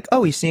think like,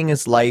 oh, he's seeing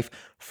his life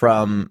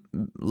from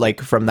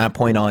that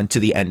point on to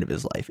the end of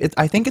his life.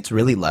 I think it's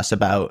really less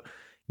about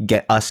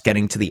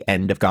getting to the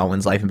end of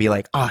Gawain's life and be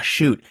like, oh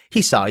shoot,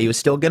 he saw he was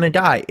still gonna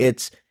die.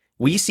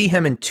 We see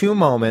him in two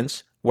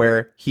moments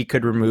where he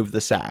could remove the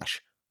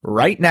sash,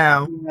 right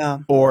now,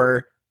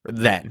 or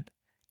then.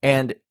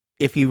 And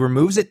if he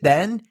removes it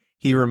then,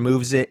 he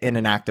removes it in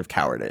an act of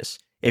cowardice.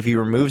 If he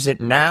removes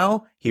it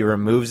now, he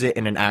removes it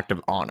in an act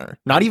of honor.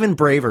 Not even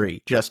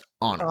bravery, just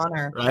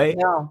honor. Right?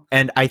 Yeah.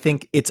 And I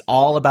think it's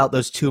all about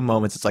those two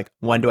moments. It's like,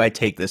 when do I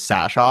take this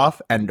sash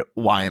off, and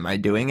why am I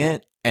doing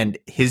it? And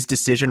his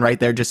decision right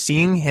there, just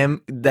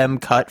seeing them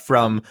cut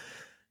from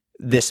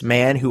this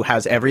man who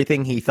has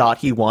everything he thought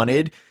he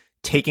wanted,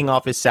 taking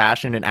off his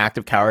sash in an act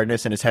of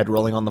cowardice and his head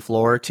rolling on the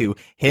floor, to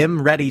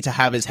him ready to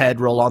have his head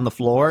roll on the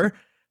floor,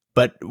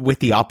 but with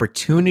the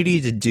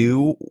opportunity to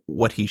do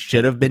what he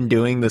should have been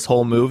doing this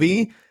whole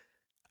movie,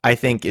 I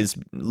think is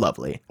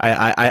lovely.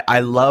 I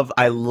love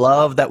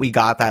that we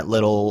got that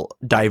little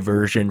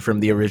diversion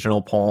from the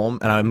original poem,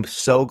 and I'm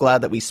so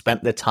glad that we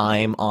spent the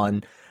time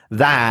on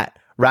that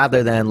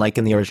rather than like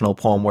in the original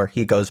poem where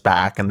he goes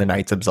back and the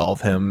knights absolve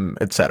him,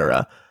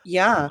 etc.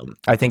 Yeah.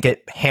 I think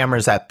it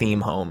hammers that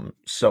theme home.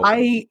 So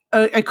I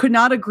could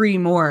not agree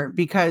more,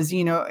 because,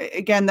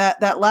 again,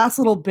 that last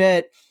little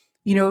bit,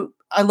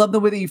 I love the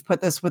way that you've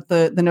put this with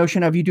the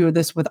notion of, you do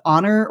this with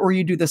honor or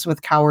you do this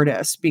with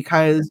cowardice,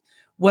 because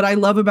what I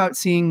love about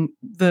seeing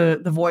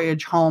the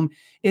voyage home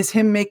is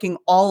him making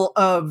all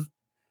of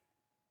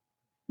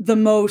the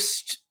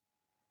most,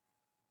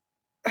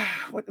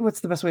 what's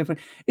the best way of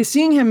putting it? Is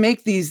seeing him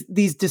make these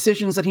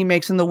decisions that he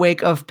makes in the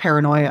wake of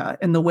paranoia,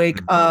 in the wake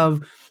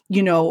of,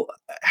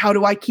 how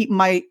do I keep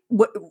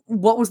what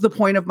was the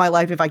point of my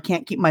life if I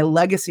can't keep my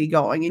legacy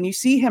going? And you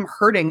see him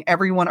hurting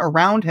everyone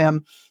around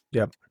him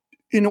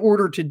in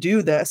order to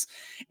do this.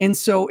 And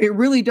so it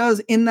really does,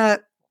 in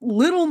that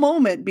little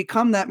moment,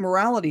 become that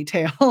morality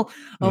tale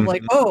of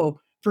like, oh,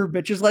 for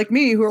bitches like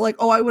me who are like,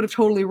 oh, I would have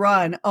totally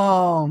run.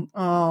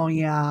 Oh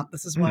yeah,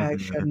 this is why I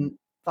shouldn't.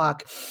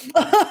 Fuck.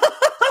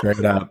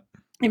 Straight up.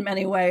 In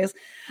many ways.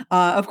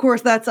 Of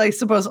course, that's, I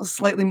suppose,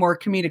 slightly more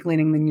comedic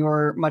leaning than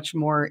your much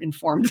more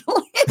informed.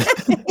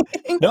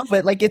 No,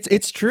 but like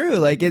it's true.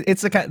 Like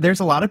it's the kind. There's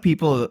a lot of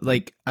people,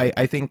 like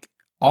I think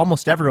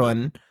almost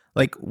everyone,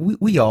 like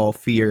we all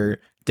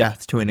fear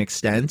death to an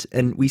extent,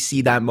 and we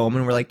see that moment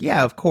and we're like,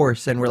 yeah, of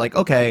course, and we're like,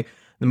 okay,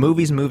 the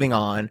movie's moving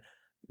on.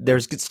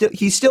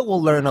 he still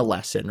will learn a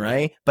lesson,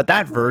 right? But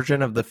that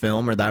version of the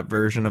film or that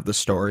version of the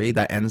story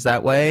that ends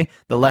that way,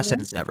 the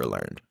lesson is never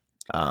learned.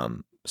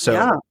 So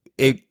Yeah.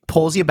 it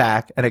pulls you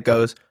back and it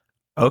goes,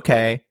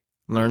 okay,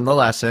 learn the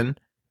lesson.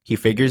 He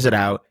figures it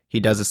out. He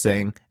does his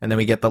thing, and then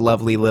we get the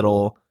lovely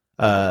little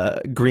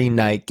Green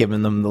Knight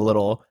giving them the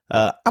little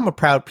I'm a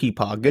proud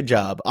peepaw. Good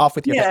job. Off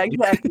with your Yeah, head.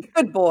 exactly.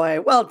 Good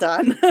boy. Well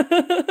done.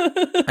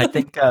 I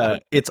think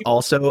it's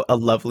also a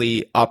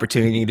lovely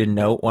opportunity to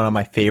note one of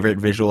my favorite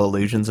visual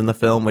illusions in the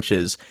film, which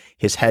is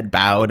his head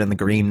bowed and the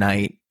Green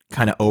Knight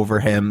kind of over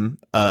him,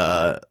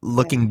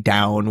 looking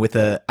down with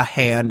a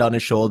hand on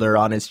his shoulder,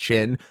 on his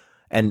chin.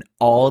 And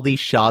all these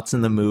shots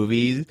in the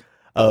movie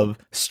of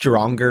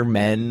stronger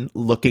men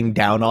looking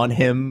down on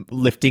him,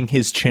 lifting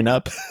his chin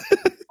up.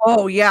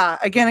 Oh, yeah.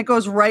 Again, it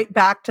goes right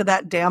back to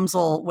that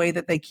damsel way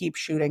that they keep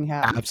shooting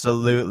him.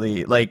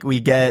 Absolutely. Like, we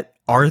get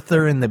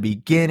Arthur in the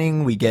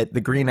beginning, we get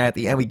the Green Knight at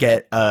the end, we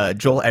get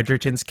Joel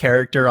Edgerton's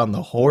character on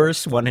the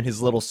horse, wanting his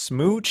little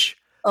smooch.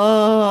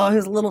 Oh,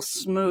 his little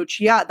smooch.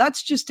 Yeah,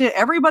 that's just it.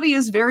 Everybody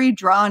is very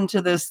drawn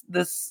to this,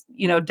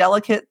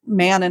 delicate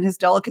man and his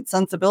delicate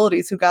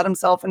sensibilities who got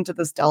himself into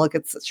this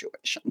delicate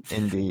situation.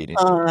 Indeed.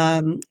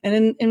 And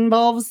it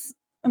involves,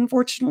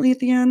 unfortunately, at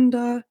the end,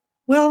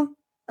 well,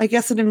 I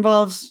guess it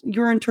involves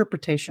your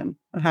interpretation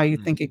of how you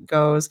think it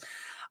goes.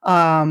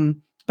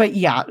 But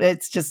yeah,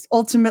 it's just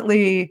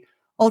ultimately,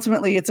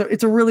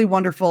 it's a really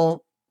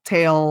wonderful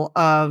tale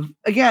of,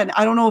 again,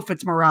 I don't know if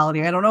it's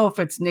morality, I don't know if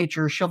it's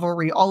nature,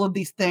 chivalry, all of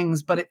these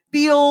things, but it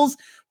feels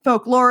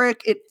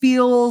folkloric, it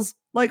feels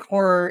like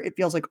horror, it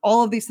feels like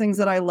all of these things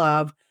that I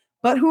love.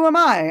 But who am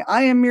I?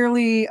 I am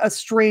merely a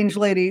strange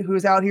lady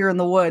who's out here in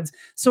the woods.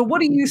 So what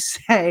do you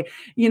say?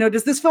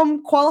 Does this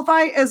film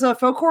qualify as a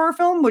folk horror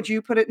film? Would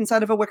you put it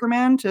inside of a Wicker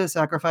Man to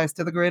sacrifice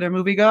to the greater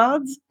movie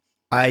gods?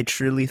 I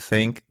truly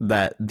think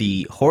that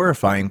the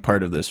horrifying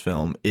part of this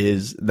film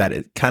is that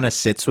it kind of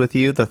sits with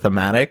you, the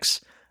thematics,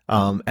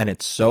 and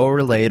it's so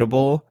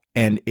relatable.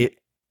 And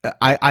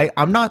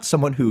I'm not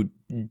someone who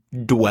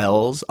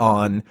dwells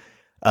on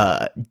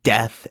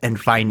death and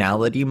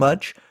finality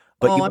much,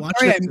 but you watch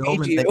this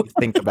film and then you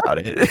think about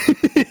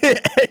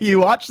it.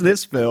 You watch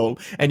this film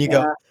and you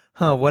go,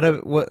 "Huh, what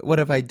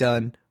have I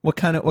done? What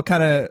kind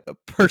of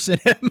person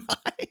am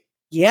I?"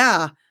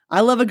 Yeah,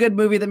 I love a good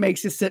movie that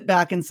makes you sit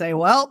back and say,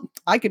 "Well,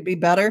 I could be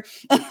better."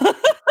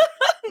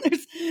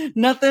 There's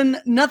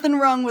nothing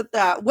wrong with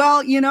that. Well,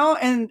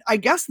 and I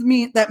guess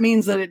that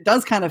means that it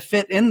does kind of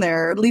fit in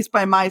there, at least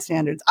by my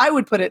standards. I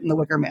would put it in the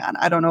Wicker Man.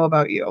 I don't know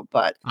about you,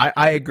 but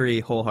I agree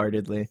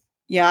wholeheartedly.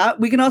 Yeah,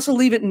 we can also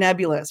leave it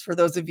nebulous for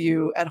those of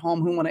you at home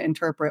who want to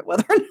interpret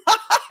whether or not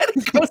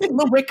it goes in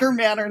the Wicker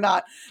Man or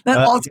not. That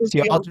also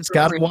y'all just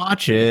gotta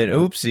watch it.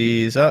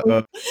 Oopsies.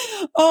 Uh-oh.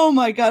 Oh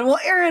my God. Well,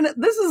 Aaron,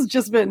 this has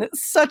just been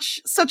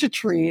such a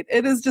treat.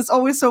 It is just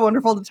always so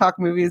wonderful to talk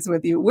movies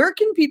with you. Where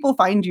can people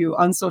find you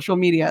on social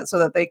media so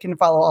that they can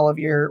follow all of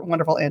your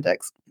wonderful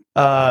antics?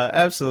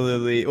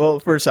 Absolutely. Well,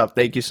 first up,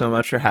 thank you so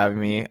much for having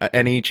me.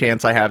 Any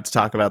chance I have to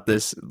talk about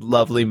this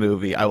lovely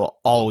movie, I will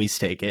always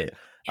take it.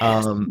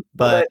 Yes,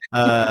 But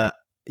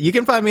you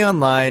can find me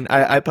online.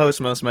 I post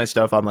most of my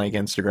stuff on like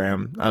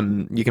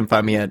Instagram. You can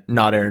find me at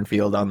Not Aaron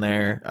Field on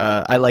there.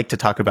 I like to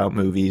talk about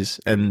movies,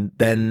 and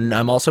then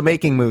I'm also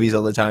making movies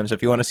all the time. So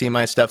if you want to see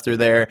my stuff through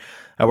there,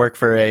 I work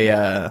for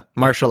a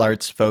martial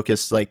arts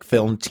focused like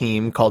film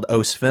team called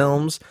OS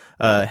Films,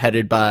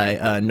 headed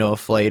by Noah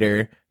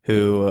Flater,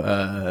 who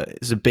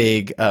is a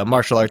big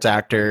martial arts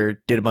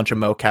actor, did a bunch of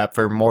mocap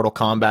for Mortal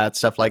Kombat,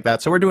 stuff like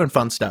that. So we're doing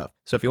fun stuff.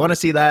 So if you want to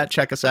see that,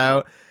 check us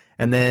out.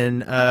 And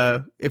then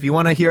if you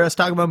want to hear us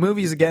talk about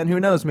movies again, who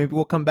knows? Maybe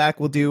we'll come back.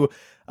 We'll do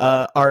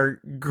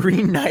our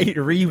Green Knight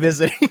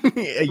revisiting.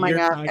 Oh my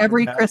God.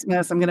 Every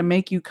Christmas, I'm going to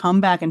make you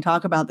come back and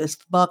talk about this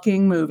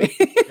fucking movie.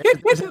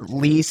 There's at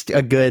least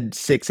a good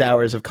 6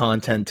 hours of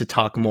content to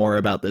talk more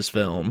about this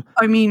film.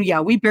 I mean,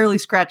 yeah, we barely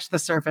scratched the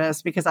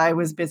surface because I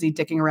was busy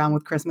dicking around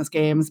with Christmas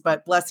games,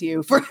 but bless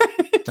you for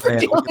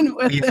dealing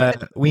with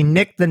it. We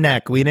nicked the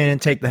neck. We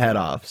didn't take the head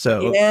off.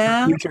 So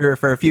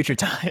for a future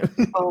time.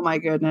 Oh my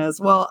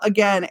goodness. Well,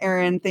 again,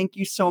 Aaron, thank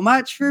you so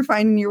much for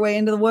finding your way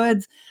into the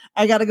woods.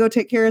 I got to go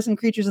take care of some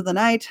creatures of the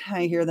night.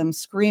 I hear them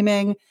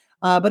screaming.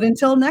 But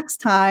until next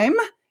time,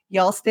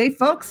 y'all stay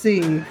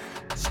folksy.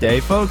 Stay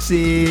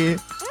folksy.